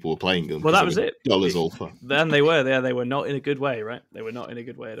 4 people were playing them. Well, that was it. Dollars all fun. Then they were not in a good way, right? They were not in a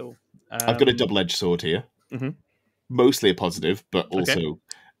good way at all. I've got a double-edged sword here. Mm-hmm. Mostly a positive, but also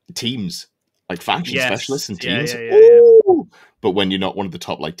teams. Like faction specialists and teams. But when you're not one of the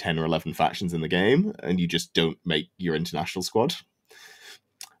top like 10 or 11 factions in the game and you just don't make your international squad,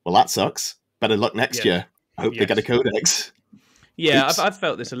 well, that sucks. Better luck next year. I hope they get a codex. Yeah, I've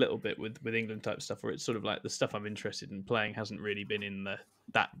felt this a little bit with England type stuff, where it's sort of like the stuff I'm interested in playing hasn't really been in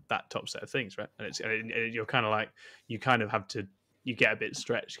that top set of things, right? And you're kind of like, you kind of have to, you get a bit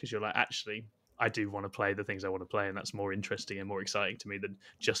stretched because you're like, actually, I do want to play the things I want to play, and that's more interesting and more exciting to me than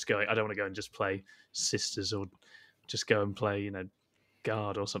just going. I don't want to go and just play Sisters or just go and play,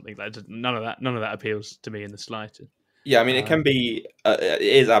 Guard or something like that. None of that appeals to me in the slightest. Yeah, I mean, it can be. It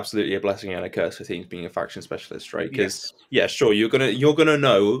is absolutely a blessing and a curse for teams being a faction specialist, right? Because sure, you're gonna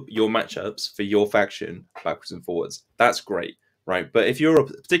know your matchups for your faction backwards and forwards. That's great, right? But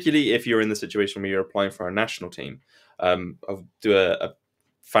particularly if you're in the situation where you're applying for a national team, I'll do a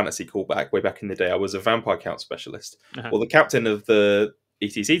fantasy callback. Way back in the day, I was a vampire count specialist. Well, the captain of the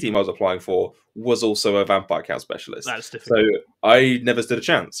ETC team I was applying for was also a vampire count specialist. That's difficult. So I never stood a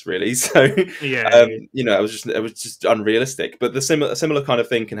chance, really. So it was just unrealistic. But the similar kind of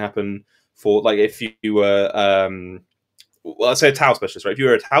thing can happen for like if you were let's say a Tau specialist, right? If you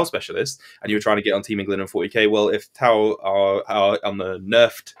were a Tau specialist and you were trying to get on Team England and 40k, well, if Tau are on the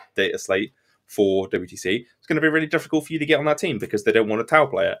nerfed data slate for WTC, it's going to be really difficult for you to get on that team because they don't want a Tau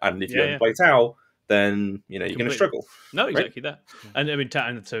player. And if you don't play Tau, then you're going to struggle. No, exactly that. And I mean,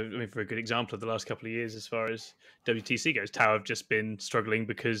 for a good example of the last couple of years, as far as WTC goes, Tau have just been struggling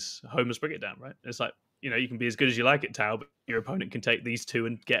because Home must bring it down, right? It's like, you can be as good as you like at Tau, but your opponent can take these 2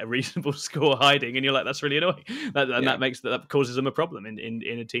 and get a reasonable score hiding, and you're like, that's really annoying. That causes them a problem in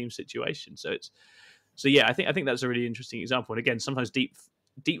a team situation. So I think that's a really interesting example. And again, sometimes deep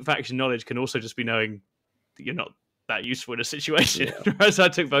faction knowledge can also just be knowing that you're not that useful in a situation. So I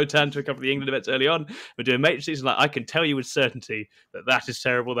took Votan to a couple of the England events early on. We're doing matrices, and I can tell you with certainty that is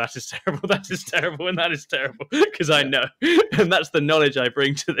terrible, that is terrible, that is terrible, and that is terrible because I know, and that's the knowledge I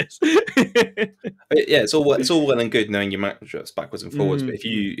bring to this. It's all well and good knowing your matchups backwards and forwards, but if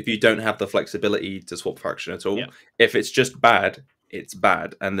you don't have the flexibility to swap faction at all, if it's just bad, it's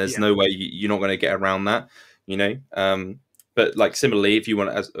bad, and there's no way you're not going to get around that. But like similarly, if you want,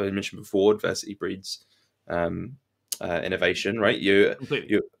 as I mentioned before, adversity breeds innovation, right? If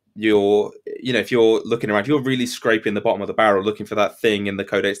you're looking around, if you're really scraping the bottom of the barrel looking for that thing in the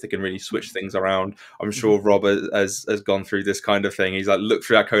codex that can really switch things around. I'm sure Rob has gone through this kind of thing. He's like looked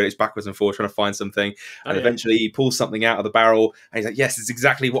through that codex backwards and forwards trying to find something, and eventually he pulls something out of the barrel and he's like, yes, it's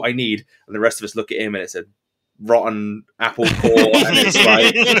exactly what I need. And the rest of us look at him and it's a rotten apple core, and it's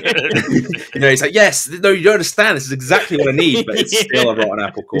like he's like, yes, no, you don't understand, this is exactly what I need, but it's still a rotten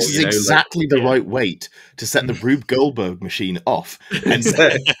apple core. This is exactly the right weight to set the Rube Goldberg machine off, and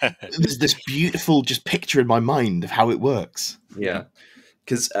there's this beautiful just picture in my mind of how it works.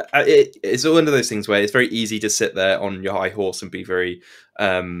 because it's one of those things where it's very easy to sit there on your high horse and be very,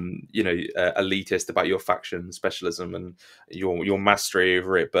 elitist about your faction specialism and your mastery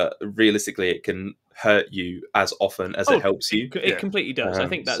over it. But realistically, it can hurt you as often as it helps you. It completely does. I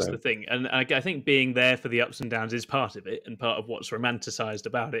think that's so- the thing, and I think being there for the ups and downs is part of it, and part of what's romanticized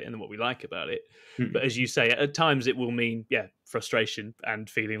about it and what we like about it. But as you say, at times it will mean frustration and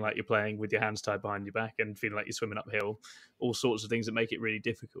feeling like you're playing with your hands tied behind your back and feeling like you're swimming uphill, all sorts of things that make it really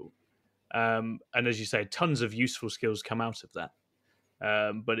difficult. And as you say, tons of useful skills come out of that.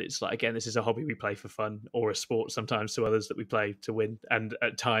 But it's like, again, this is a hobby we play for fun, or a sport sometimes to others that we play to win. And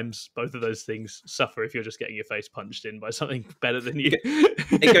at times, both of those things suffer if you're just getting your face punched in by something better than you.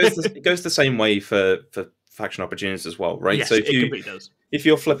 It goes the same way for faction opportunities as well, right? Yes, so it completely does. If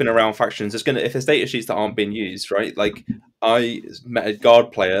you're flipping around factions, if there's data sheets that aren't being used, right? Like I met a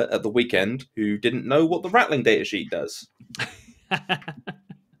guard player at the weekend who didn't know what the rattling data sheet does.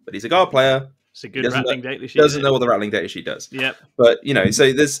 But he's a guard player. It's a good rattling data sheet. Doesn't know what the rattling data sheet does. Yep. But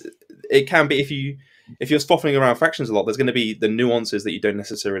so it can be if you're swapping around factions a lot, there's going to be the nuances that you don't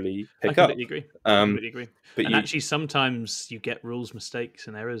necessarily pick up. I completely agree. But actually, sometimes you get rules mistakes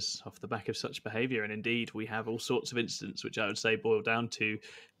and errors off the back of such behaviour. And indeed, we have all sorts of incidents, which I would say boil down to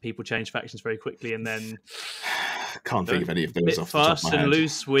people change factions very quickly and then can't think of any of those bit off the top of fast my and head.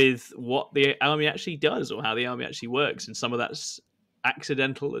 loose with what the army actually does or how the army actually works. And some of that's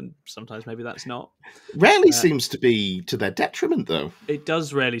accidental, and sometimes maybe that's not. Rarely seems to be to their detriment, though. It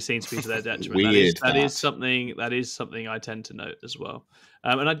does rarely seem to be to their detriment. Weird. That is something I tend to note as well.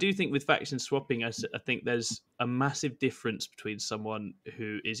 And I do think with faction swapping, I think there's a massive difference between someone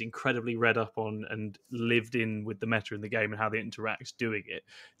who is incredibly read up on and lived in with the meta in the game and how they interact doing it,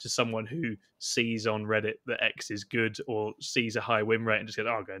 to someone who sees on Reddit that X is good or sees a high win rate and just goes,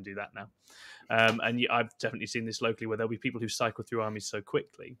 "Oh, I'll go and do that now." And I've definitely seen this locally where there'll be people who cycle through armies so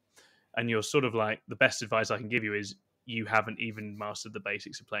quickly, and you're sort of like, the best advice I can give you is you haven't even mastered the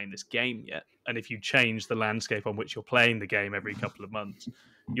basics of playing this game yet. And if you change the landscape on which you're playing the game every couple of months,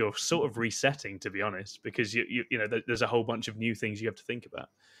 you're sort of resetting, to be honest, because you know there's a whole bunch of new things you have to think about.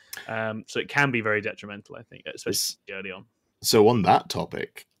 So it can be very detrimental, I think, especially early on. So on that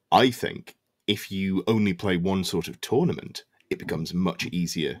topic, I think if you only play one sort of tournament, it becomes much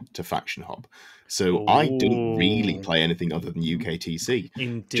easier to faction hop. So I don't really play anything other than UKTC.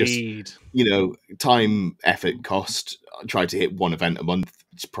 Indeed. Just, time, effort, cost. I try to hit one event a month.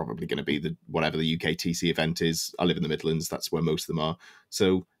 It's probably going to be whatever the UKTC event is. I live in the Midlands. That's where most of them are.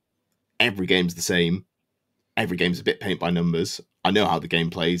 So every game's the same. Every game's a bit paint by numbers. I know how the game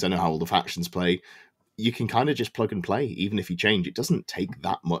plays. I know how all the factions play. You can kind of just plug and play, even if you change. It doesn't take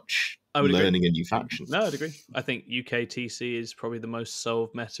that much learning a new faction. No, I'd agree. I think UKTC is probably the most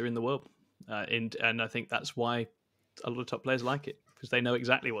solved meta in the world. And I think that's why a lot of top players like it, because they know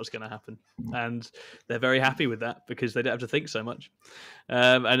exactly what's going to happen. And they're very happy with that because they don't have to think so much.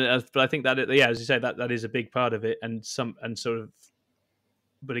 But I think that, as you say, that is a big part of it.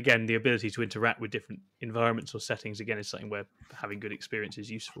 But again, the ability to interact with different environments or settings, again, is something where having good experience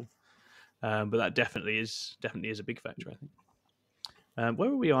is useful. But that definitely is a big factor, I think.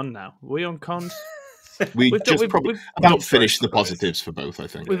 Where are we on now? Are we on cons? We've finished the positives for both, I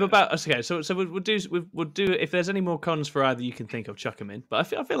think. So we'll do if there's any more cons for either you can think of, chuck them in.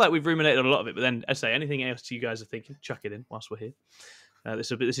 But I feel like we've ruminated on a lot of it. But then I say anything else you guys are thinking, chuck it in whilst we're here.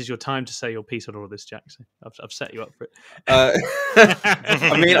 This is your time to say your piece on all of this, Jack. So I've set you up for it.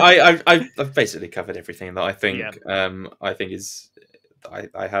 I mean, I've basically covered everything that I think. Yeah. I think is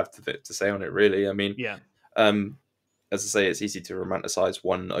I have to say on it. Really, I mean, as I say, it's easy to romanticize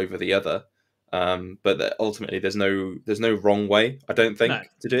one over the other. But ultimately, there's no wrong way. I don't think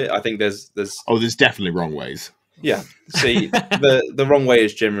to do it. I think there's definitely wrong ways. Yeah. See, the wrong way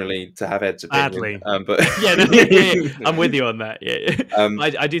is generally to have Ed's opinion. Badly. But I'm with you on that. Yeah.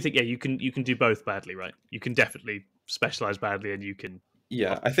 I do think you can do both badly, right? You can definitely specialize badly, and you can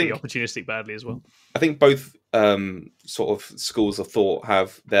I think be opportunistic badly as well. I think both sort of schools of thought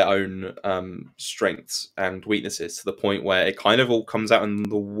have their own strengths and weaknesses to the point where it kind of all comes out in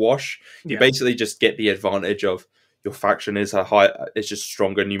the wash. You basically just get the advantage of your faction is just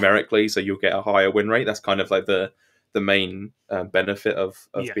stronger numerically, so you'll get a higher win rate. That's kind of like the main benefit of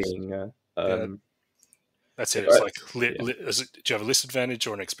being. That's it. It's like, do you have a list advantage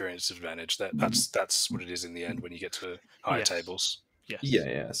or an experience advantage? That's what it is in the end when you get to higher tables. Yes.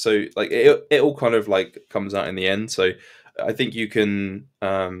 Yeah. So like it all kind of like comes out in the end. So I think you can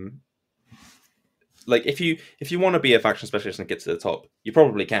like if you want to be a faction specialist and get to the top, you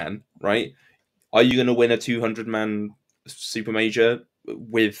probably can, right? Are you going to win a 200-man super major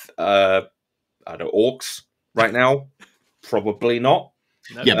with orcs right now? Probably not.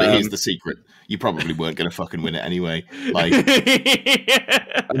 No. Yeah, but here's the secret: you probably weren't going to fucking win it anyway. Like,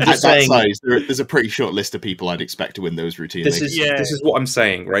 I'm at just that saying, size, there's a pretty short list of people I'd expect to win those routinely. this is what I'm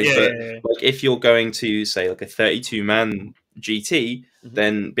saying, right? Yeah, But yeah. like, if you're going to say like a 32-man GT,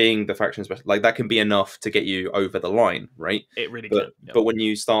 then being the faction special, like that can be enough to get you over the line, right? It really But can. Yeah. but when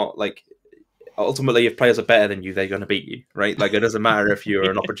you start like, ultimately, if players are better than you, they're going to beat you, right? Like, it doesn't matter if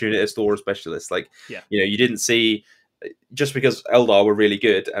you're an opportunist or a specialist. Like, Yeah. you know, you didn't see, just because Eldar were really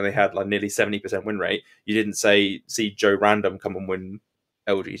good and they had like nearly 70% win rate, you didn't see Joe Random come and win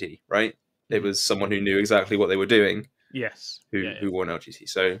LGT, right? It was someone who knew exactly what they were doing. Yes. Who won LGT.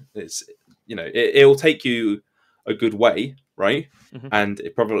 So it's, you know, it'll take you a good way, right? And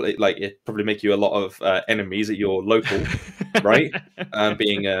it probably make you a lot of enemies at your local, right?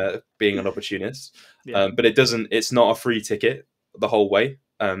 Being an opportunist, but it's not a free ticket the whole way,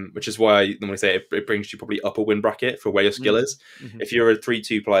 which is why I normally say it brings you probably up a win bracket for where your skill is. If you're a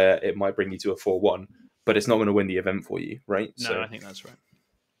 3-2 player, it might bring you to a 4-1, but it's not going to win the event for you, right? No, I think that's right.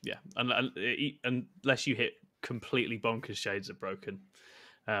 Yeah, unless you hit completely bonkers shades of broken,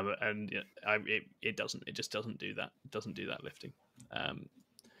 and it just doesn't do that. It doesn't do that lifting.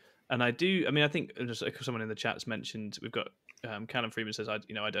 And I think just someone in the chat's mentioned, we've got Callum Freeman says, I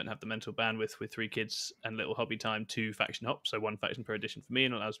don't have the mental bandwidth with 3 kids and little hobby time to faction hop, so 1 faction per edition for me,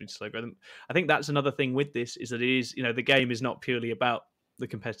 and allows me to slow grow them. I think that's another thing with this, is that it is, the game is not purely about the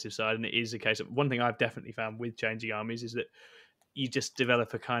competitive side, and it is a case of, one thing I've definitely found with changing armies is that you just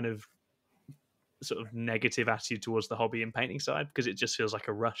develop a kind of sort of negative attitude towards the hobby and painting side, because it just feels like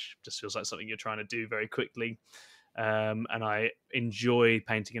a rush, just feels like something you're trying to do very quickly. And I enjoy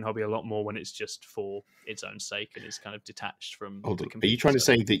painting in hobby a lot more when it's just for its own sake and it's kind of detached from. Hold on. Are you trying to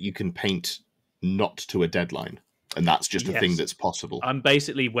say that you can paint not to a deadline, and that's just a thing that's possible? I'm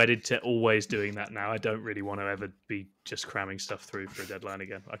basically wedded to always doing that now. I don't really want to ever be just cramming stuff through for a deadline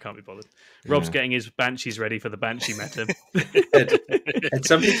again. I can't be bothered. Rob's getting his Banshees ready for the Banshee meta. And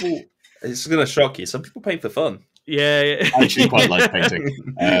some people, it's going to shock you, some people paint for fun. Yeah. I actually quite like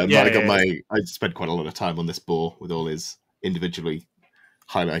painting. I spent quite a lot of time on this boar with all his individually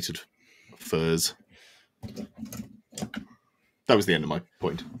highlighted furs. That was the end of my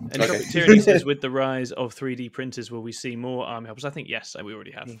point. And Tyranny says, with the rise of 3D printers, will we see more army helpers? I think yes, we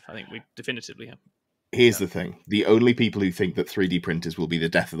already have. I think we definitively have. Here's the thing. The only people who think that 3D printers will be the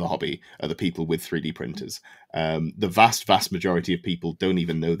death of the hobby are the people with 3D printers. The vast majority of people don't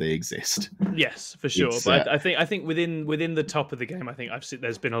even know they exist. Yes, for sure. But I think within the top of the game, I think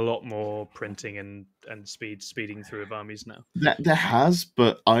there's been a lot more printing and speeding through of armies now. There has,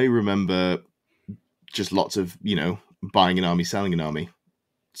 but I remember just lots of, buying an army, selling an army.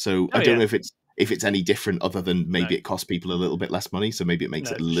 So I don't know if it's any different, other than maybe it costs people a little bit less money, so maybe it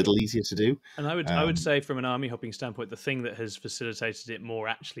makes it a little easier to do. And I would say, from an army hopping standpoint, the thing that has facilitated it more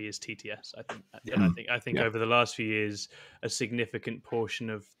actually is TTS. I think, and I think over the last few years, a significant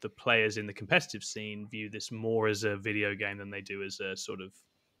portion of the players in the competitive scene view this more as a video game than they do as a sort of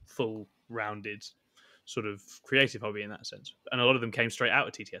full rounded sort of creative hobby in that sense. And a lot of them came straight out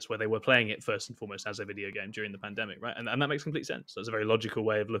of TTS, where they were playing it first and foremost as a video game during the pandemic, right? And that makes complete sense. That's a very logical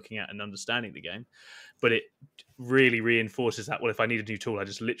way of looking at and understanding the game. But it really reinforces that, well, if I need a new tool, I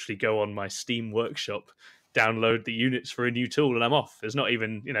just literally go on my Steam workshop, download the units for a new tool, and I'm off. There's not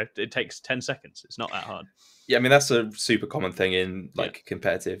even, it takes 10 seconds. It's not that hard. Yeah, I mean, that's a super common thing in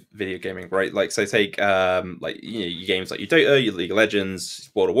competitive video gaming, right? Like, so take your games like your Dota, your League of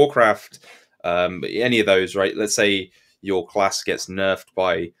Legends, World of Warcraft, any of those, right? Let's say your class gets nerfed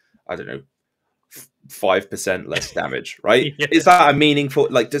by, I don't know, 5% less damage, right? Is that a meaningful,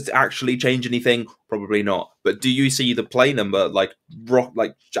 does it actually change anything? Probably not. But do you see the play number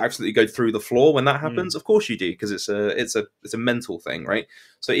absolutely go through the floor when that happens? Of course you do, because it's a mental thing, right?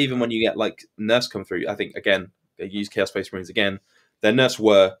 So even when you get nerfs come through, I think, again, they use Chaos Space Marines again, their nerfs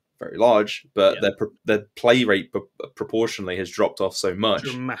were very large, but their play rate proportionally has dropped off so much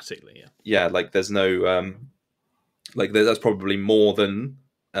dramatically. There's no that's probably more than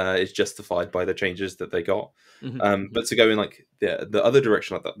is justified by the changes that they got. But to go in the other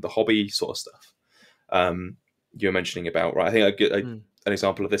direction, the hobby sort of stuff you were mentioning about, right? I think an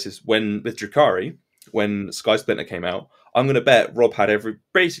example of this is with Drukhari, when Sky Splinter came out. I'm going to bet Rob had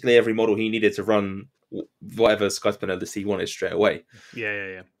basically every model he needed to run whatever Sky Splinter list he wanted straight away.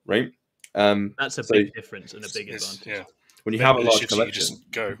 Yeah. Right. That's a big difference and a big advantage. Yeah. When you have a large collection,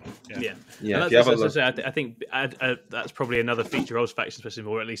 just go. Yeah. I think that's probably another feature of Faction Specialism,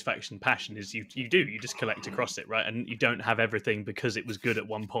 or at least Faction Passion, is you just collect across it, right? And you don't have everything because it was good at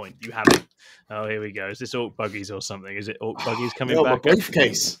one point. You have it. Oh, here we go. Is this Orc Buggies or something? Is it Orc Buggies coming back? My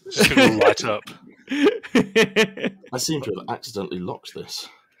briefcase. Should all light up. I seem to have accidentally locked this.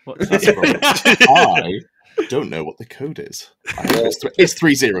 What's That's a problem. I don't know what the code is. It's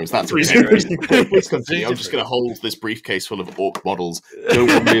 3 zeros. That's 3 okay. zeros. Please continue. I'm just going to hold this briefcase full of orc models. Don't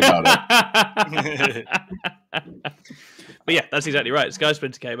worry about it. But yeah, that's exactly right. Sky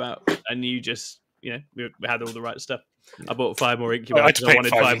Splinter came out, and you just, we had all the right stuff. I bought 5 more incubi because I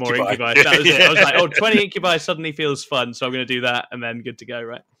wanted 5 more incubi. That was it. I was like, 20 incubi suddenly feels fun, so I'm going to do that, and then good to go,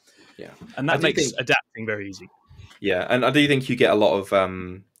 right? Yeah. And that makes adapting very easy. Yeah, and I do think you get a lot of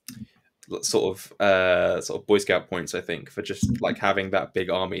sort of Boy Scout points, I think, for just like having that big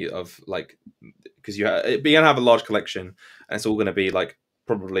army of like, because you're going to have a large collection, and it's all going to be like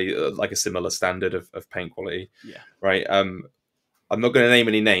probably like a similar standard of paint quality. Yeah. Right. I'm not going to name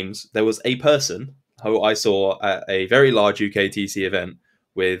any names. There was a person who I saw at a very large UK TC event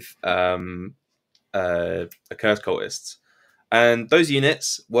with a Cursed Cultists, and those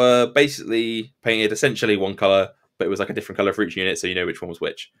units were basically painted essentially one color, but it was like a different color for each unit, so you know which one was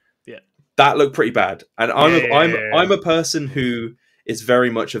which. Yeah. That looked pretty bad, and I'm a person who is very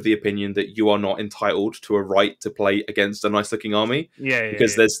much of the opinion that you are not entitled to a right to play against a nice looking army.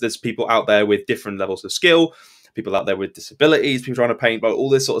 Because there's people out there with different levels of skill, people out there with disabilities, people trying to paint, but all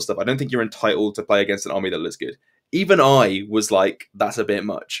this sort of stuff. I don't think you're entitled to play against an army that looks good. Even I was like, that's a bit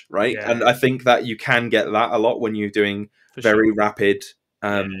much, right? And I think that you can get that a lot when you're doing very rapid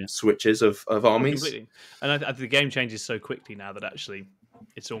switches of armies. Completely. And I think the game changes so quickly now that actually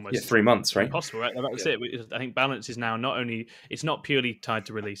it's almost 3 months, right? Impossible, right? That's it. I think balance is now it's not purely tied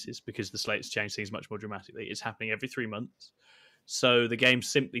to releases because the slates change things much more dramatically. It's happening every 3 months, so the game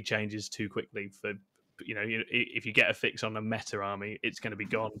simply changes too quickly. For if you get a fix on a meta army, it's going to be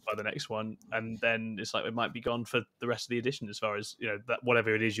gone by the next one, and then it's like it might be gone for the rest of the edition as far as that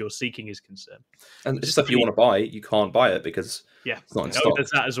whatever it is you're seeking is concerned. And stuff you want to buy, you can't buy it because it's not in stock.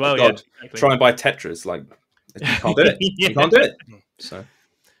 There's that as well. God, exactly. Try and buy Tetris, like you can't do it. You can't do it. So,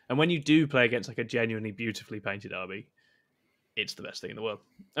 and when you do play against like a genuinely beautifully painted army, it's the best thing in the world.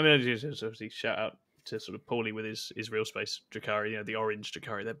 I mean, I just obviously shout out to sort of Paulie with his real space Drakari, the orange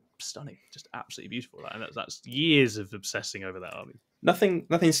Drakari. They're stunning, just absolutely beautiful. And that's years of obsessing over that army.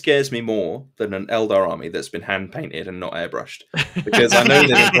 Nothing scares me more than an Eldar army that's been hand painted and not airbrushed, because I know they've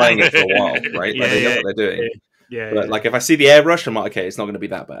been playing it for a while, right? Like they know what they're doing. But like if I see the airbrush, I'm like, okay, it's not going to be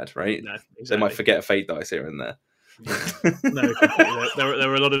that bad, right? No, exactly. They might forget a fate dice here and there. No, there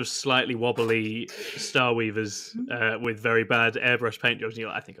were a lot of slightly wobbly Star Weavers with very bad airbrush paint jobs. And you're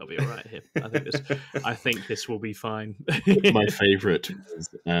like, I think I'll be all right here. I think this will be fine. My favourite is,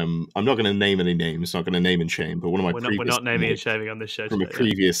 I'm not going to name any names, not going to name and shame, but one of my we're not naming and shaming on this show from today, a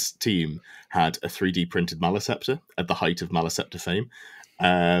previous team had a 3D printed Maleceptor at the height of Maleceptor fame.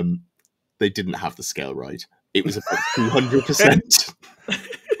 They didn't have the scale right. It was about 200%.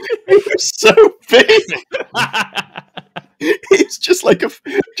 It was so big. It's just like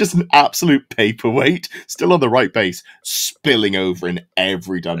just an absolute paperweight, still on the right base, spilling over in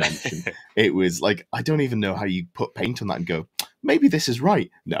every dimension. It was like, I don't even know how you put paint on that and go, maybe this is right.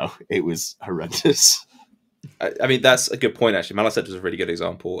 No, it was horrendous. I mean, that's a good point, actually. Maleceptor is a really good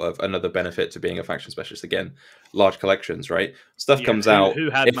example of another benefit to being a faction specialist. Again, large collections, right? Stuff comes out.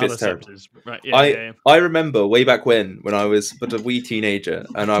 Who had Maleceptors? Right. I remember way back when I was but a wee teenager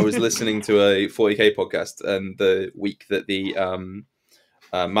and I was listening to a 40k podcast, and the week that the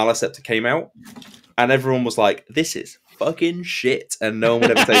Maleceptor came out, and everyone was like, this is fucking shit, and no one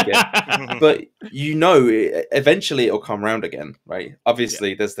would ever take it. But eventually it'll come around again, right?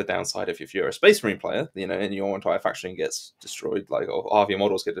 Obviously, there's the downside if you're a Space Marine player, and your entire faction gets destroyed, like, or half your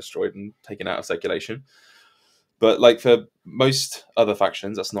models get destroyed and taken out of circulation. But like for most other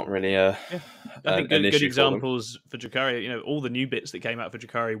factions, that's not really I think good examples for Drakari. All the new bits that came out for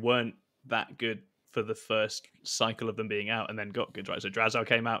Drakari weren't that good for the first cycle of them being out, and then got good, right? So Drazar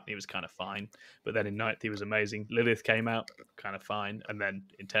came out, he was kind of fine, but then in 9th he was amazing. Lilith came out, kind of fine, and then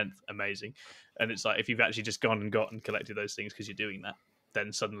in 10th, amazing. And it's like, if you've actually just gone and collected those things because you're doing that,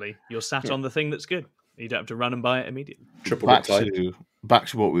 then suddenly you're sat on the thing that's good. You don't have to run and buy it immediately. Back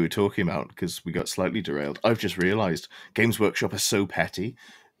to what we were talking about, because we got slightly derailed. I've just realised Games Workshop are so petty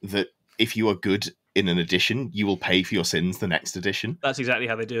that if you are good in an edition, you will pay for your sins the next edition. That's exactly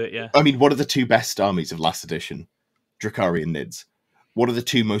how they do it, yeah. I mean, what are the two best armies of last edition? Drakari and Nids. What are the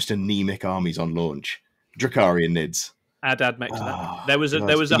two most anemic armies on launch? Drakari and Nids. Add mech to that. There was a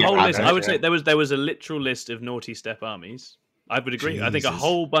whole list. I would say there was a literal list of naughty step armies. I would agree. Jesus. I think a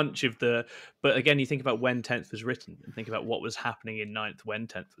whole bunch of but again, you think about when 10th was written, and think about what was happening in 9th when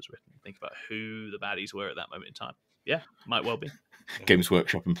 10th was written. Think about who the baddies were at that moment in time. Yeah, might well be. Games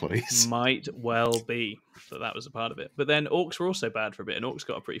Workshop employees. Might well be. that was a part of it. But then orcs were also bad for a bit, and orcs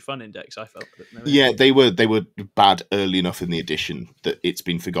got a pretty fun index, I felt. Yeah, they were bad early enough in the edition that it's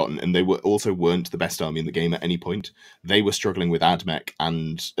been forgotten, and they weren't the best army in the game at any point. They were struggling with Admech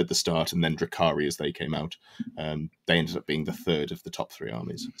and at the start, and then Drakari as they came out. They ended up being the third of the top 3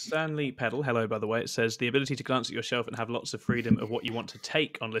 armies. Stanley Pedal, hello by the way, it says the ability to glance at your shelf and have lots of freedom of what you want to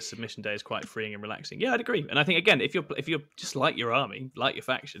take on list submission day is quite freeing and relaxing. Yeah, I'd agree. And I think again, if you're just like your army, like your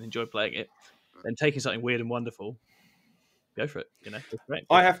faction, enjoy playing it, then taking something weird and wonderful, go for it. It's great.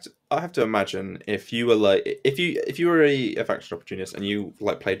 I have to imagine if you were like if you were a faction opportunist and you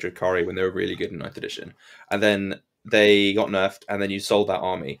like played Drakari when they were really good in 9th edition, and then they got nerfed, and then you sold that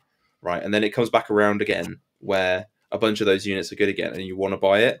army, right? And then it comes back around again where a bunch of those units are good again, and you want to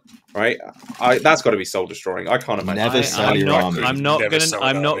buy it, right? That's got to be soul destroying. I can't imagine. Never sell your army. I'm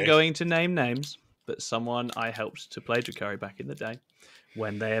not going to name names, but someone I helped to play Drakari back in the day.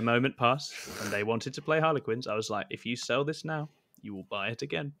 When their moment passed and they wanted to play Harlequins, I was like, if you sell this now, you will buy it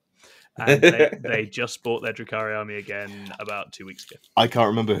again. And they just bought their Drakari army again about 2 weeks ago. I can't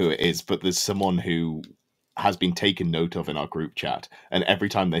remember who it is, but there's someone who has been taken note of in our group chat, and every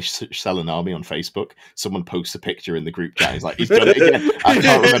time they sell an army on Facebook, someone posts a picture in the group chat. He's like, he's done it again. I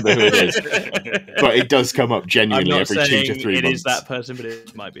can't remember who it is, but it does come up genuinely every 2 to 3 months. It is that person, but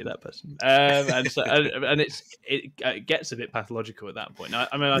it might be that person. And it gets a bit pathological at that point. I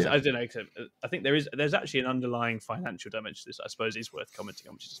don't know. I think there's actually an underlying financial dimension to this. I suppose is worth commenting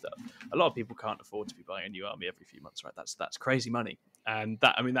on, which is that a lot of people can't afford to be buying a new army every few months, right? That's crazy money, and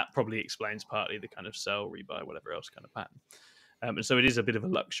that probably explains partly the kind of sell, rebuy, whatever else kind of pattern. And so it is a bit of a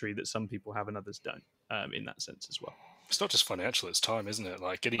luxury that some people have and others don't, in that sense as well. It's not just financial; it's time, isn't it?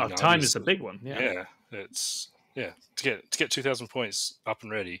 Like getting time is the big one. To get 2,000 points up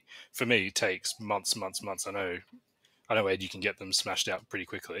and ready for me takes months. I know, Ed, you can get them smashed out pretty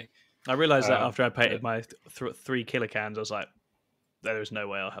quickly. I realized that after I painted my 3 killer cans, I was like, there is no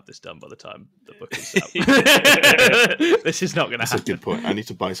way I'll have this done by the time the book is out. This is not going to happen. That's a good point. I need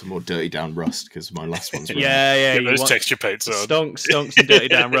to buy some more Dirty Down Rust because my last one's Get those texture paints on. Stonks and Dirty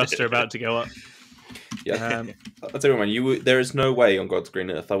Down Rust are about to go up. Yeah, I'll tell you, man. There is no way on God's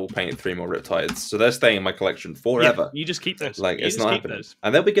green earth I will paint 3 more Riptides, so they're staying in my collection forever. Yeah, you just keep those. It's not happening,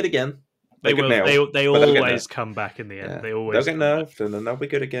 and they'll be good again. They will. They always come back in the end. Yeah. They'll get nerfed, and then they'll be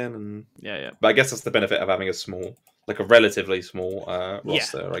good again. And yeah. But I guess that's the benefit of having a relatively small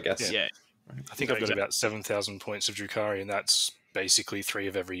roster. I guess. Yeah. I think I've got about 7,000 points of Drakari, and that's basically 3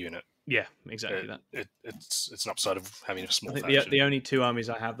 of every unit. Yeah, exactly that. It's an upside of having a small. I think the only 2 armies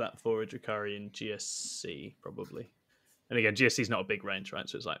I have that for are Drakari and GSC probably. And again, GSC is not a big range, right?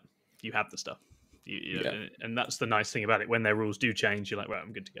 So it's like you have the stuff. You know, and that's the nice thing about it. When their rules do change, you're like, right,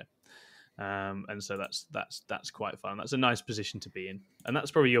 I'm good to go. And so that's quite fun. That's a nice position to be in, and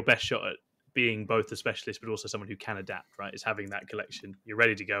that's probably your best shot at being both a specialist but also someone who can adapt. Right, is having that collection. You're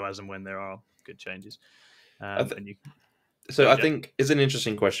ready to go as and when there are good changes. I think it's an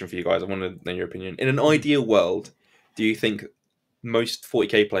interesting question for you guys. I want to know your opinion. In an ideal world, do you think most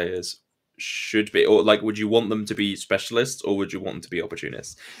 40k players should be, or like, would you want them to be specialists or would you want them to be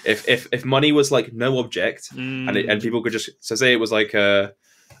opportunists? If money was like no object and people could just say it was like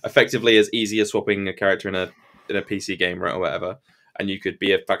effectively as easy as swapping a character in a PC game, right, or whatever, and you could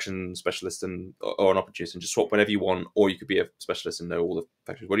be a faction specialist or an opportunist and just swap whenever you want, or you could be a specialist and know all the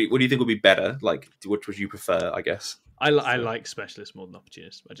factions. What do you think would be better? Like, which would you prefer? I guess I like specialists more than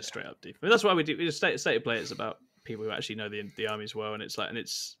opportunists. I just straight up do. I mean, that's why we do. We just state of play. It's about people who actually know the armies well, and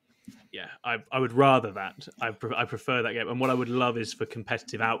I would rather that. I prefer that game, and what I would love is for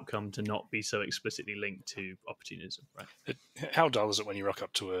competitive outcome to not be so explicitly linked to opportunism. Right? How dull is it when you rock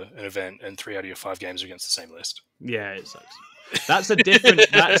up to an event and 3 out of your 5 games are against the same list? Yeah, it sucks. That's a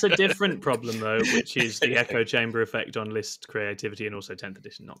different problem though, which is the echo chamber effect on list creativity and also 10th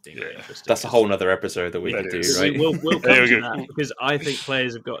edition not being very interesting. That's a whole other episode that we could do, right? We'll come to that because I think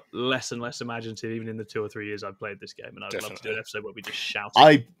players have got less and less imaginative even in the 2 or 3 years I've played this game, and I'd love to do an episode where we just shout.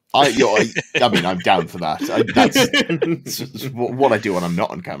 I mean, I'm down for that. That's what I do when I'm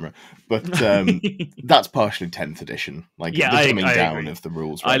not on camera. But that's partially 10th edition. Like the coming down of the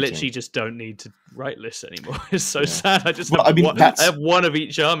rules. I literally just don't need to write lists anymore. It's so sad. I just I have one of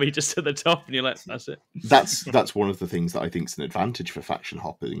each army just at the top, and you're like, that's it. That's one of the things that I think is an advantage for faction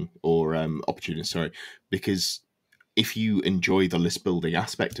hopping or opportunist. Sorry, because if you enjoy the list building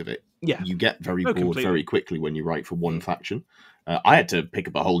aspect of it, you get very bored very quickly when you write for one faction. I had to pick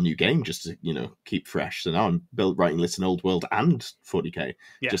up a whole new game just to keep fresh. So now I'm writing lists in Old World and 40k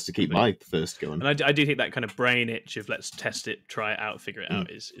just to keep my first going. And I do think that kind of brain itch of let's test it, try it out, figure it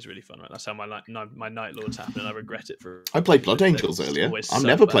out is really fun. Right? That's how my Night Lords happened, and I regret it for. I played Blood Angels earlier. I'm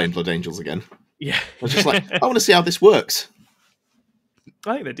never playing Blood Angels again. Yeah. I was just like, I want to see how this works.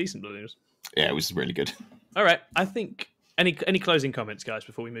 I think they're decent balloons. Yeah, it was really good. All right. I think any closing comments, guys,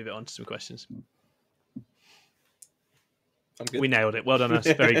 before we move it on to some questions. I'm good. We nailed it. Well done, us.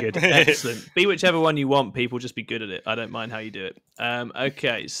 Very good. Excellent. Be whichever one you want, people. Just be good at it. I don't mind how you do it.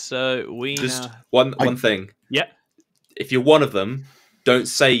 Okay, so we just now... one thing. Yeah. If you're one of them, don't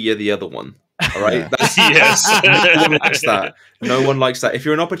say you're the other one. All right. Yeah. That's, Yes. No one likes that. No one likes that. If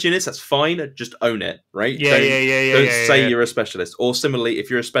you're an opportunist, that's fine. Just own it. Right. Yeah, Don't yeah, say yeah. you're a specialist. Or similarly,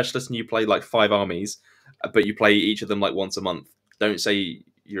 if you're a specialist and you play like 5 armies, but you play each of them like once a month, don't say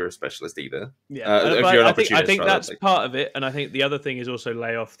you're a specialist either. Yeah, If but you're an I think opportunist, rather, that's like- part of it, and I think the other thing is also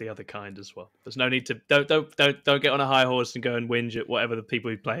lay off the other kind as well. There's no need to don't get on a high horse and go and whinge at whatever the people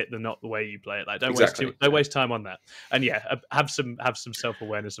who play it, they're not the way you play it. Like don't waste time on that. And yeah, have some self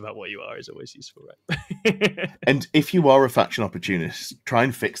awareness about what you are is always useful, right? And if you are a faction opportunist, try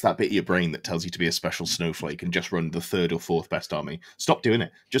and fix that bit of your brain that tells you to be a special snowflake and just run the 3rd or 4th best army. Stop doing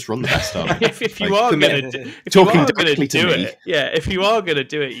it. Just run the best army. if you Like, are going to do it, yeah, if you are going to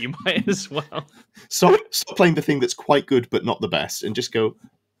do it, you might as well. Stop playing the thing that's quite good but not the best, and just go,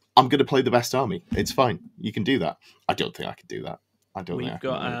 I'm going to play the best army. It's fine. You can do that. I don't think I can do that. We've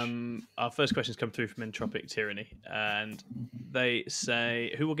got our first questions come through from Entropic Tyranny, and they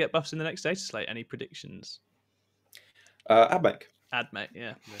say, who will get buffs in the next data slate? Any predictions? Admech. Admech,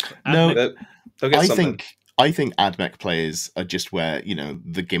 yeah. No, They'll get something. I think AdMech players are just where, you know,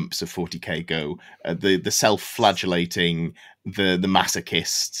 the gimps of 40k go. The self-flagellating, the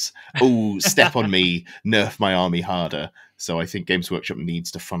masochists. Oh, step on me, nerf my army harder. So I think Games Workshop needs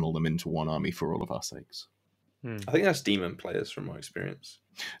to funnel them into one army for all of our sakes. I think that's demon players from my experience.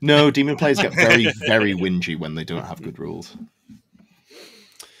 No, demon players get very, very whingy when they don't have good rules.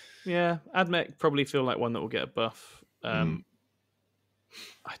 Yeah, AdMech probably feel like one that will get a buff.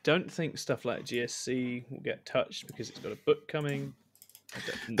 I don't think stuff like GSC will get touched because it's got a book coming.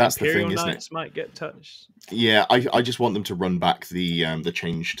 That's the Imperial thing, isn't Knights it? might get touched. Yeah, I just want them to run back the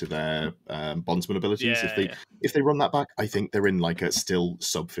change to their bondsman abilities. If they run that back, I think they're in like a still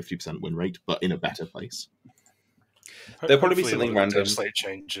sub 50% win rate, but in a better place. There'll probably be Hopefully something a lot of the random. slate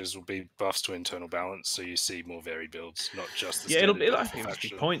changes will be buffs to internal balance, so you see more varied builds, not just the Yeah, it'll standard be. I buff think it'll just be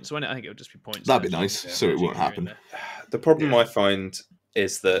faction. points, won't it? I think it'll just be points. That'd be nice, so it won't happen. The problem I find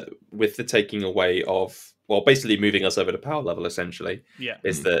is that with the taking away of, well, basically moving us over to power level, essentially,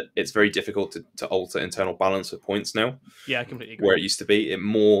 is that it's very difficult to alter internal balance with points now. Yeah, I completely agree. Where it used to be, it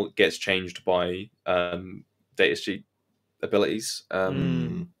more gets changed by data sheet abilities.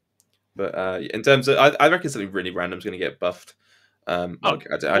 But in terms of, I reckon something really random is going to get buffed. I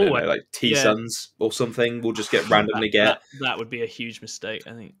don't know, like T-Suns or something will just get randomly That would be a huge mistake,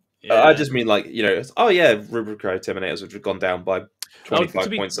 I think. I just mean like, you know, Rubricro Terminators would have gone down by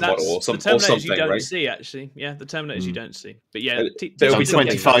 25 points a model or something. The Terminators you don't right? see, actually. Yeah, the Terminators you don't see. But yeah, there'll be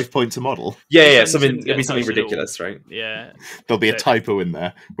 25 points a model. Yeah, it'll be something ridiculous, right? Yeah. There'll be a typo in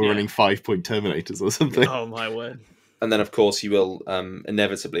there. We're running 5-point Terminators or something. Oh, my word. And then, of course, you will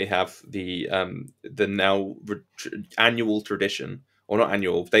inevitably have the now annual tradition, or not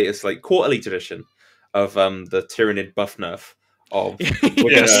annual, it's like quarterly tradition of the Tyrannid buff nerf. We're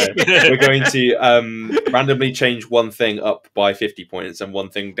going to randomly change one thing up by 50 points and one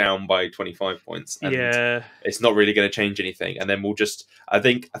thing down by 25 points. And it's not really going to change anything. And then we'll just, I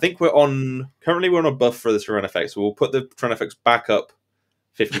think currently we're on a buff for the Tyrann effects. So we'll put the Tyrann effects back up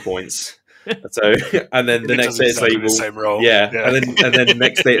 50 points. So, and then the next data slate will, and then the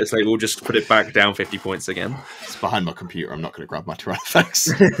next data slate we'll just put it back down 50 points again. It's behind my computer. I'm not going to grab my Tyrann effects.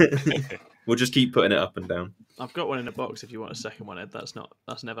 We'll just keep putting it up and down. I've got one in a box if you want a second one, Ed. That's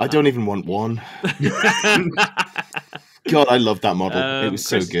never. I don't even want one. God, I love that model. It was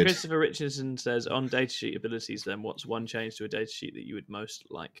so good. Christopher Richardson says, on datasheet abilities, then what's one change to a datasheet that you would most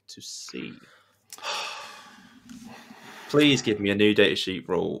like to see? Please give me a new datasheet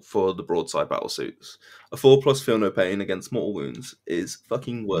rule for the broadside battle suits. A 4+ feel no pain against mortal wounds is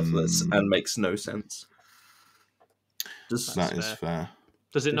fucking worthless and makes no sense. That is fair.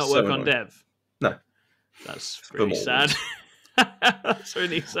 Does it not work on Dev? No. That's really sad. That's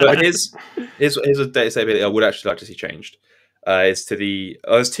really sad. But here's a data ability I would actually like to see changed. It's to the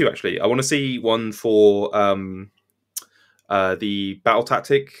there's two actually. I want to see one for the battle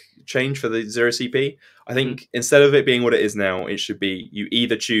tactic change for the 0 CP. I think instead of it being what it is now, it should be you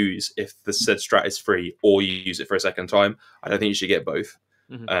either choose if the said strat is free or you use it for a second time. I don't think you should get both.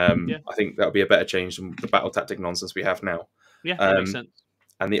 I think that would be a better change than the battle tactic nonsense we have now. Yeah, that makes sense.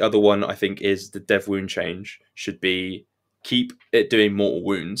 And the other one, I think, is the dev wound change should be keep it doing mortal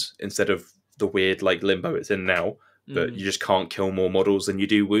wounds instead of the weird like limbo it's in now, but you just can't kill more models than you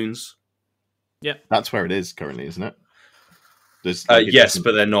do wounds. Yeah, that's where it is currently, isn't it? There's yes,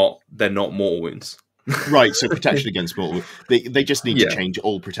 but they're not mortal wounds. Right, so protection against mortal wounds. They just need to Yeah. change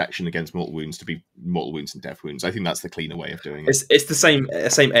all protection against mortal wounds to be mortal wounds and death wounds. I think that's the cleaner way of doing it. It's the same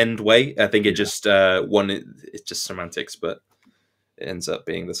end way. I think it just it's just semantics, but it ends up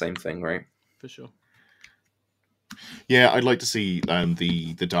being the same thing, right? for sure. Yeah, I'd like to see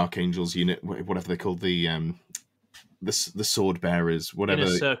the Dark Angels unit, whatever they're called, the sword bearers, whatever.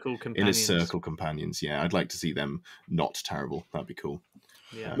 Inner circle companions. Yeah, I'd like to see them not terrible. That'd be cool.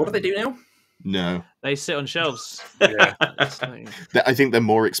 Yeah. What do they do now? No, they sit on shelves. Yeah. I think they're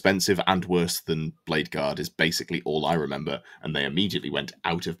more expensive and worse than Blade Guard is basically all I remember, and they immediately went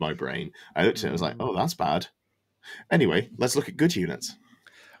out of my brain. I looked at it and was like, oh, that's bad. Anyway, let's look at good units.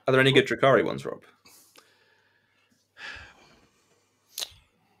 Are there any good Drakari ones, Rob?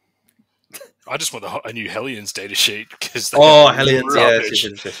 I just want a new Hellions data sheet because Hellions,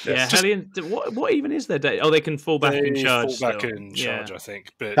 yes. Yeah, Hellions. What even is their data? Oh, they can fall back and charge. Fall back and charge, I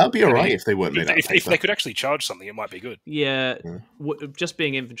think. But that'd be alright if they weren't made. If they could actually charge something, it might be good. Yeah. Just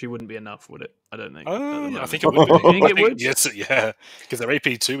being infantry wouldn't be enough, would it? I don't think. I think it would. Be. You think it would? Yes, yeah, because they're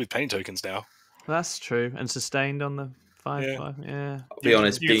AP2 with pain tokens now. That's true, and sustained on the 5/5. Yeah. I'll be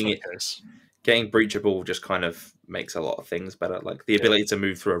honest, getting breachable just kind of makes a lot of things better. Like the ability to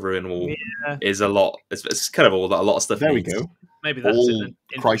move through a ruin wall is a lot. It's kind of all that a lot of stuff. There we go. Maybe that's all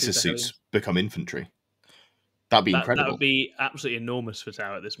crisis suits become infantry. That'd be incredible. That would be absolutely enormous for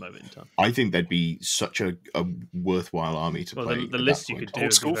Tau at this moment in time. I think they'd be such a worthwhile army to play. The list you could do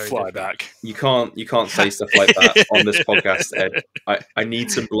old school flyback. You can't say stuff like that on this podcast, Ed. I need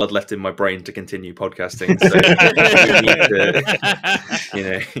some blood left in my brain to continue podcasting. So you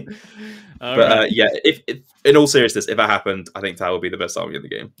need to, yeah. If in all seriousness, if that happened, I think Tau would be the best army in the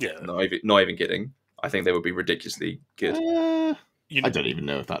game. Yeah, not even kidding. I think they would be ridiculously good. I don't even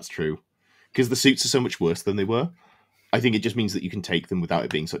know if that's true. Because the suits are so much worse than they were. I think it just means that you can take them without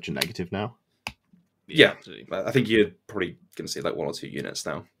it being such a negative now. Yeah, I think you're probably going to see like 1 or 2 units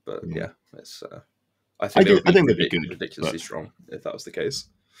now. But yeah, it's. I think they'd be ridiculously strong if that was the case.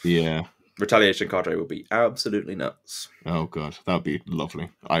 Yeah, Retaliation cadre would be absolutely nuts. Oh god, that would be lovely.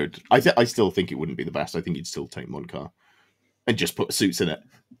 I still think it wouldn't be the best. I think you'd still take Munkar and just put suits in it.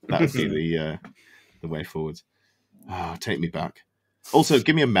 That would be the way forward. Take me back. Also,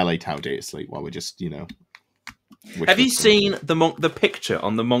 give me a melee Tau data sleep while we're just, Have you seen the picture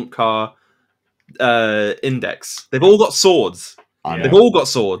on the Montcar index? They've all got swords. They've all got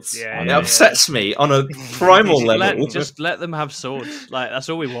swords. Yeah, it upsets me on a primal level. Just let them have swords. Like that's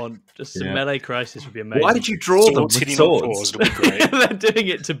all we want. Just some melee crisis would be amazing. Why did you draw them with swords? They're doing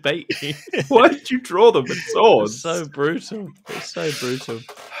it to bait me. Why did you draw them with swords? It's so brutal.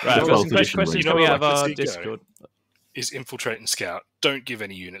 Right, I've got some questions coming out of our Discord. Is infiltrate and scout. Don't give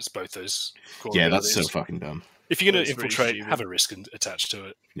any units both those. Yeah, that's so fucking dumb. If you're going to infiltrate, really have a risk attached to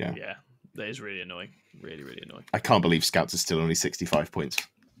it. Yeah, that is really annoying. Really, really annoying. I can't believe scouts are still only 65 points.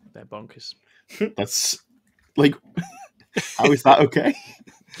 They're bonkers. That's like, how is that okay?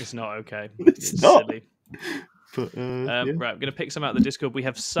 It's not okay. It's not. Silly. But, Right, I'm going to pick some out of the Discord. We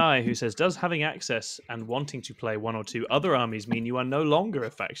have Sai, who says, does having access and wanting to play 1 or 2 other armies mean you are no longer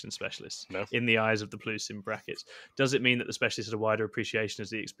a faction specialist? No. In the eyes of the Plus in brackets. Does it mean that the specialists have a wider appreciation as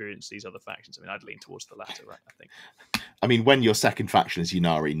they experience these other factions? I mean, I'd lean towards the latter, right? I think. I mean, when your second faction is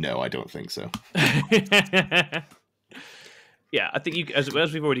Ynnari, no, I don't think so. Yeah, I think as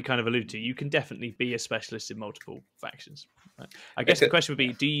we've already kind of alluded to, you can definitely be a specialist in multiple factions. Right? I guess the question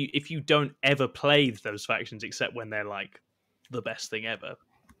would be, if you don't ever play those factions except when they're like the best thing ever, are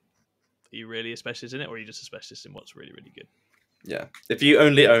you really a specialist in it, or are you just a specialist in what's really, really good? Yeah. If you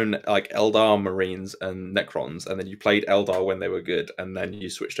only own like Eldar, Marines, and Necrons, and then you played Eldar when they were good, and then you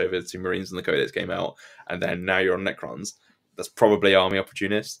switched over to Marines when the Codex came out, and then now you're on Necrons, that's probably army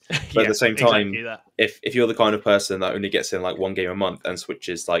opportunist. But at the same time, if you're the kind of person that only gets in like 1 game a month and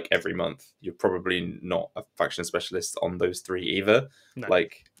switches like every month, you're probably not a faction specialist on those 3 either. No.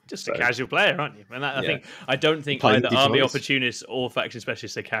 Like just a casual player, aren't you? And I don't think either army opportunists or faction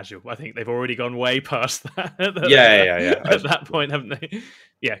specialists are casual. I think they've already gone way past that. At that point, haven't they?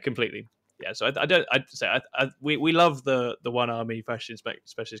 Yeah, completely. Yeah, so I'd say we love the one army faction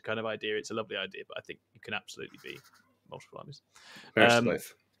specialist kind of idea. It's a lovely idea, but I think you can absolutely be multiple armies.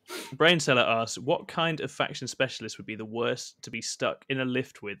 Brainseller asks, what kind of faction specialist would be the worst to be stuck in a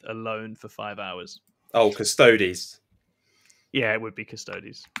lift with alone for 5 hours? Oh, Custodes. Yeah, it would be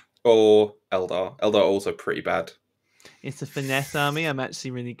Custodes. Or Eldar. Eldar also pretty bad. It's a finesse army. I'm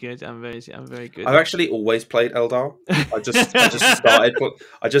actually really good. I'm very good. I've actually always played Eldar. I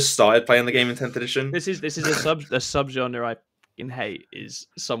just started playing the game in 10th edition. This is a subgenre fucking hate is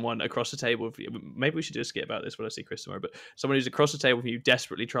someone across the table with you. Maybe we should do a skit about this when I see Chris tomorrow. But someone who's across the table with you,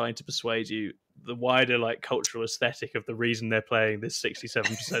 desperately trying to persuade you the wider like cultural aesthetic of the reason they're playing this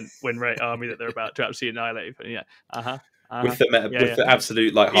 67% win rate army that they're about to absolutely annihilate. Yeah, with the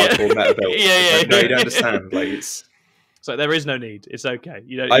absolute like hardcore meta build. No, you don't understand. Like it's so there is no need. It's okay.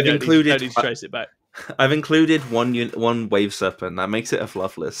 You don't. I've you included. Don't need to trace it back. I've included one wave serpent. That makes it a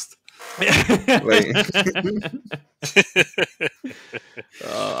fluff list.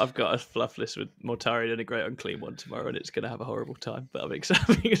 I've got a fluff list with Mortarion and a Great Unclean one tomorrow, and it's going to have a horrible time. But I'm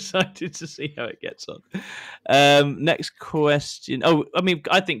excited to see how it gets on. Next question. Oh, I mean,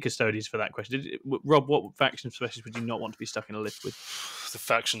 I think Custodians for that question. Rob, what faction specialist would you not want to be stuck in a list with? The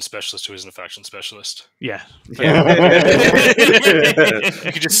faction specialist who isn't a faction specialist. Yeah. You can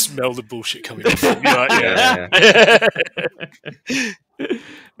just smell the bullshit coming off.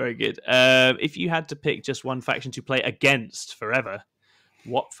 Very good. If you had to pick just one faction to play against forever,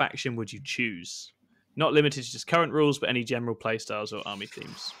 what faction would you choose? Not limited to just current rules, but any general play styles or army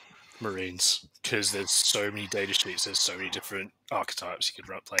themes. Marines, because there's so many data sheets, there's so many different archetypes you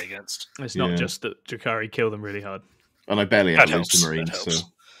could play against. It's not just that Drukhari kill them really hard. And I barely ever lose to Marines, so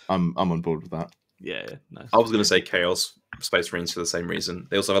I'm on board with that. Yeah, nice. I was going to say Chaos Space Marines for the same reason.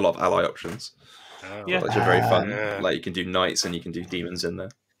 They also have a lot of ally options. Yeah, which are very fun. Like you can do knights and you can do demons in there.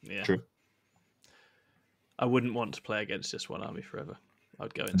 Yeah, true. I wouldn't want to play against just one army forever.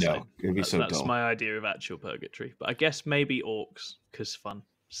 I'd go insane. No, it'd be so That's dull. my idea of actual purgatory. But I guess maybe orcs, because fun,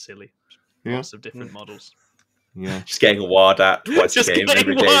 silly, lots of different models. Yeah, just getting a ward at twice a game,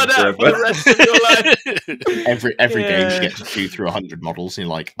 every game for the rest of your life. every game you get to chew through 100 models, and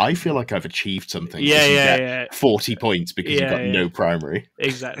you're like, I feel like I've achieved something. Yeah. 40 points because you've got no primary.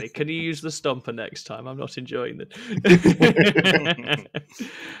 Exactly. Can you use the Stomper next time? I'm not enjoying that.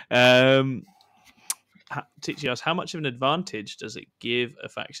 Teaching us, how much of an advantage does it give a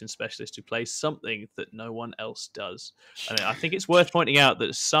faction specialist to play something that no one else does? And I think it's worth pointing out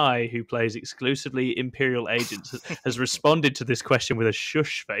that Sai, who plays exclusively Imperial agents, has responded to this question with a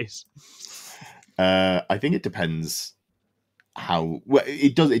shush face. I think it depends how well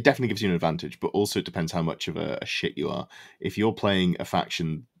it does. It definitely gives you an advantage, but also it depends how much of a shit you are. If you're playing a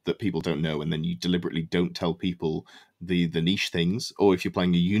faction that people don't know, and then you deliberately don't tell people the niche things, or if you're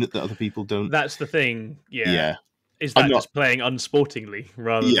playing a unit that other people don't. That's the thing. Yeah. Is I'm that not, just playing unsportingly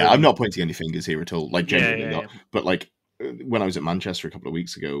rather than... I'm not pointing any fingers here at all. Like, genuinely not. Yeah. But like, when I was at Manchester a couple of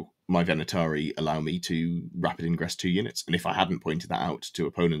weeks ago, my Venatari allow me to rapid ingress 2 units. And if I hadn't pointed that out to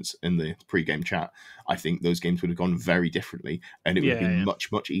opponents in the pre-game chat, I think those games would have gone very differently. And it would have been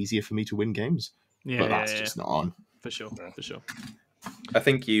much, much easier for me to win games. But that's just not on. For sure. I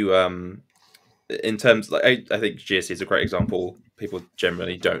think you... in terms, like, I think GSC is a great example. People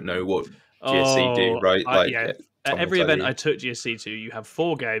generally don't know what GSC do, right? At every event I took GSC to, you have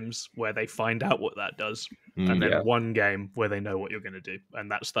 4 games where they find out what that does, and then 1 game where they know what you're going to do, and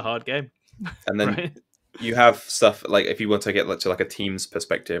that's the hard game. And then you have stuff like if you want to get to like a team's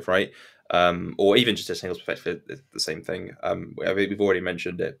perspective, right? Or even just a single perspective, it's the same thing. I mean, we've already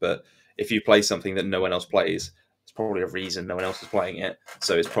mentioned it, but if you play something that no one else plays, it's probably a reason no one else is playing it.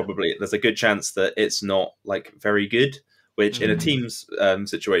 So it's probably there's a good chance that it's not like very good, which in a team's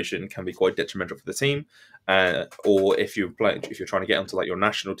situation can be quite detrimental for the team. Or if you're trying to get onto like your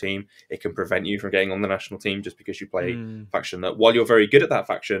national team, it can prevent you from getting on the national team just because you play a faction that, while you're very good at that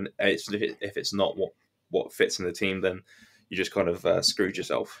faction, if it's not what fits in the team, then you just kind of screwed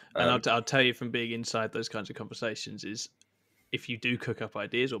yourself. And I'll tell you from being inside those kinds of conversations is, if you do cook up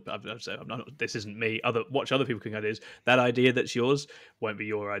ideas, or this isn't me, watch other people cooking ideas, that idea that's yours won't be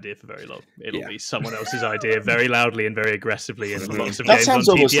your idea for very long. It'll be someone else's idea very loudly and very aggressively in lots of games on TTFC. That sounds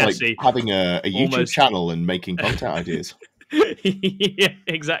almost like having a YouTube channel and making content ideas. Yeah,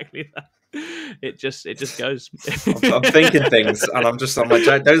 exactly that. It just goes. I'm thinking things, and I'm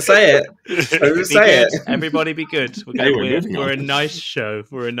like, don't say it. Don't say it. Everybody be good. We're a nice show.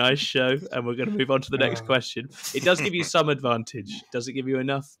 We're a nice show, and we're going to move on to the next question. It does give you some advantage. Does it give you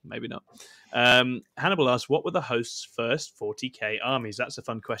enough? Maybe not. Hannibal asks, what were the host's first 40k armies? That's a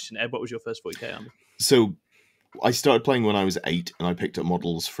fun question. Ed, what was your first 40k army? So I started playing when I was 8, and I picked up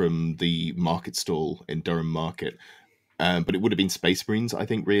models from the market stall in Durham Market. But it would have been Space Marines, I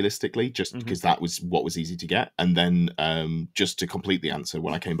think, realistically, just because that was what was easy to get. And then just to complete the answer,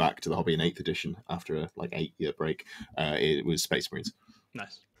 when I came back to the hobby in 8th edition after a 8-year break, it was Space Marines.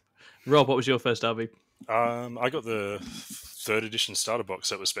 Nice. Rob, what was your first army? I got the 3rd edition starter box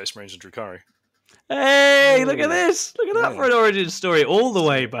set with Space Marines and Drukhari. Hey, look at this. Look at that for an origin story all the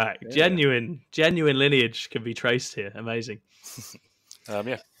way back. Yeah. Genuine lineage can be traced here. Amazing.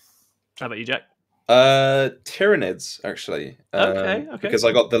 Yeah. How about you, Jack? Tyranids actually. Okay. Because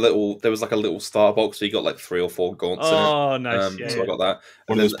I got there was like a little starter box, so you got like 3 or 4 gaunts in it. Oh, nice. So I got that.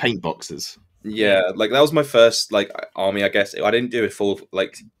 One of those paint boxes. Yeah, like that was my first like army, I guess. I didn't do a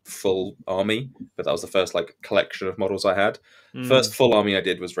full army, but that was the first like collection of models I had. First full army I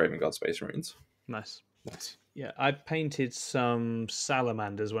did was Raven Guard Space Marines. Nice. Yeah, I painted some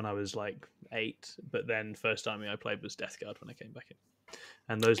salamanders when I was like 8, but then first army I played was Death Guard when I came back in.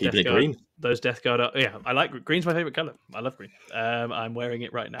 And those Death Guard, green. Those Death Guard are, yeah, I like green's my favorite color. I love green. I'm wearing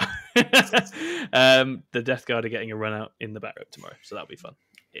it right now. The Death Guard are getting a run out in the back row tomorrow, so that'll be fun.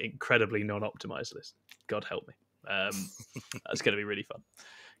 Incredibly non-optimized list. God help me. That's going to be really fun.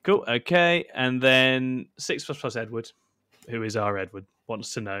 Cool. Okay, and then 6++ Edward, who is our Edward,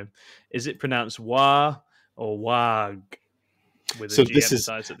 wants to know: is it pronounced Wah or Wag? With a G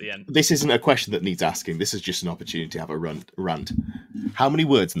emphasized at the end. This isn't a question that needs asking. This is just an opportunity to have a rant. How many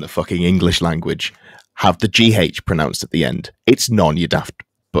words in the fucking English language have the GH pronounced at the end? It's none, you daft.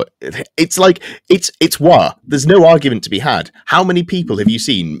 But it's like, it's wah. There's no argument to be had. How many people have you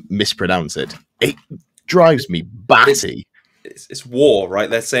seen mispronounce it? It drives me batty. It's war, right?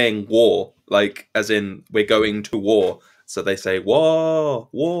 They're saying war, like as in we're going to war. So they say war.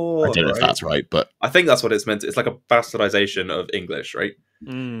 I don't know if that's right, but I think that's what it's meant to. It's like a bastardization of English, right?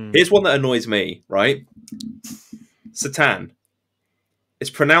 Here's one that annoys me, right? Satan. It's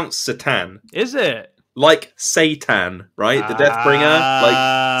pronounced Satan. Is it? Like Satan, right? The Deathbringer,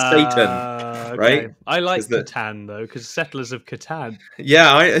 like Satan, right? Okay. I like Catan though, because Settlers of Catan.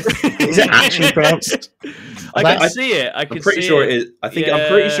 Yeah, is it actually pronounced? I can see it. I'm pretty sure it is. I'm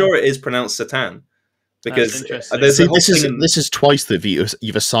pretty sure it is pronounced Satan. Because this is twice that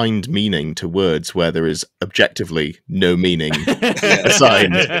you've assigned meaning to words where there is objectively no meaning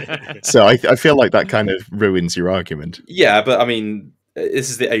assigned. So I feel like that kind of ruins your argument. Yeah, but I mean, this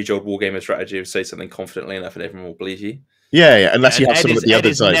is the age-old wargamer strategy of say something confidently enough and everyone will believe you. Yeah, unless you have someone at the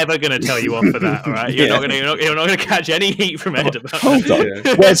other side. Ed is never going to tell you off for that, all right? You're not going to catch any heat from Ed about Hold on.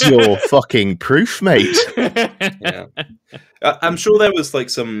 Yeah. Where's your fucking proof, mate? Yeah. I'm sure there was like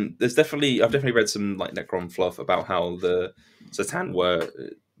I've definitely read some like Necron fluff about how the Satan were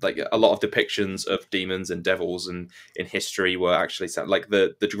like a lot of depictions of demons and devils and in history were actually like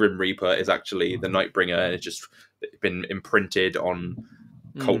the Grim Reaper is actually the Nightbringer and it's just been imprinted on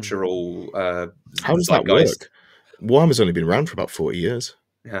cultural how does that work? Warhammer's only been around for about 40 years.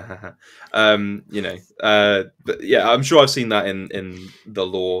 But yeah, I'm sure I've seen that in the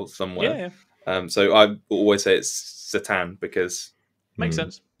lore somewhere. Yeah. So I always say it's Satan because makes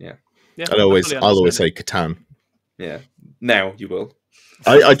sense. Yeah. I'll always say Catan. Yeah. Now you will.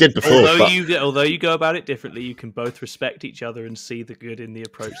 I did before. Although you go about it differently, you can both respect each other and see the good in the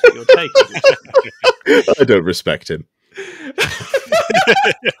approach that you're taking. I don't respect him.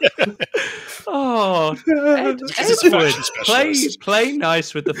 Oh, Edward, play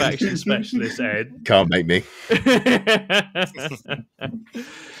nice with the faction specialist, Ed. Can't make me.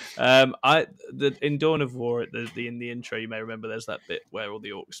 In Dawn of War, in the intro, you may remember there's that bit where all the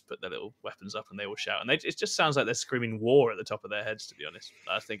orcs put their little weapons up and they all shout, and it just sounds like they're screaming war at the top of their heads. To be honest,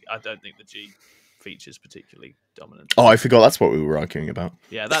 I don't think the G features particularly dominant. Oh, I forgot that's what we were arguing about.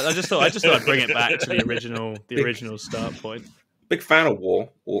 Yeah, I just thought I'd bring it back to the original start point. Big fan of war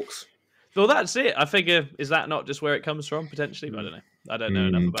orcs. Well, that's it. I figure, is that not just where it comes from potentially? I don't know. I don't know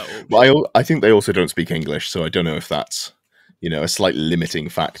enough about orcs. Well, I think they also don't speak English, so I don't know if that's a slight limiting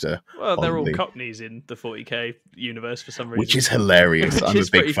factor. Well, they're all Cockneys in the 40k universe for some reason, which is hilarious. I'm a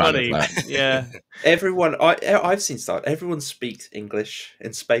big fan of that. Yeah, everyone I've seen start. Everyone speaks English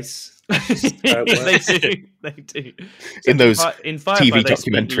in space. They do. In those in TV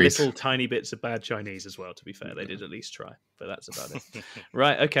documentaries, little tiny bits of bad Chinese as well. To be fair, they did at least try, but that's about it.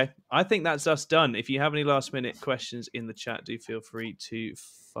 Right? Okay, I think that's us done. If you have any last minute questions in the chat, do feel free to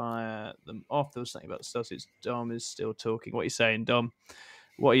fire them off. There was something about sausage. Dom is still talking. What are you saying, Dom?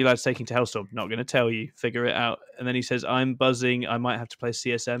 What are you lads taking to Hellstorm? Not going to tell you. Figure it out. And then he says, I'm buzzing. I might have to play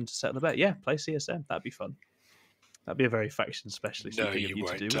CSM to settle the bet. Yeah, play CSM. That'd be fun. That'd be a very faction specialist thing of you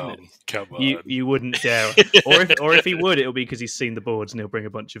to do, wouldn't it? Come on. You wouldn't dare. or if he would, it'll be because he's seen the boards and he'll bring a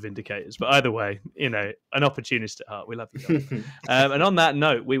bunch of indicators. But either way, an opportunist at heart. We love you. And on that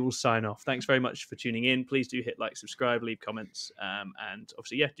note, we will sign off. Thanks very much for tuning in. Please do hit like, subscribe, leave comments. And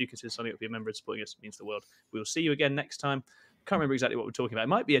obviously, do consider signing up, be a member and supporting us. It means the world. We will see you again next time. Can't remember exactly what we're talking about. It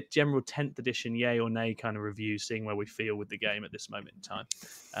might be a general 10th edition yay or nay kind of review, seeing where we feel with the game at this moment in time.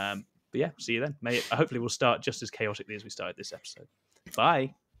 But yeah, see you then. Hopefully we'll start just as chaotically as we started this episode.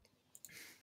 Bye.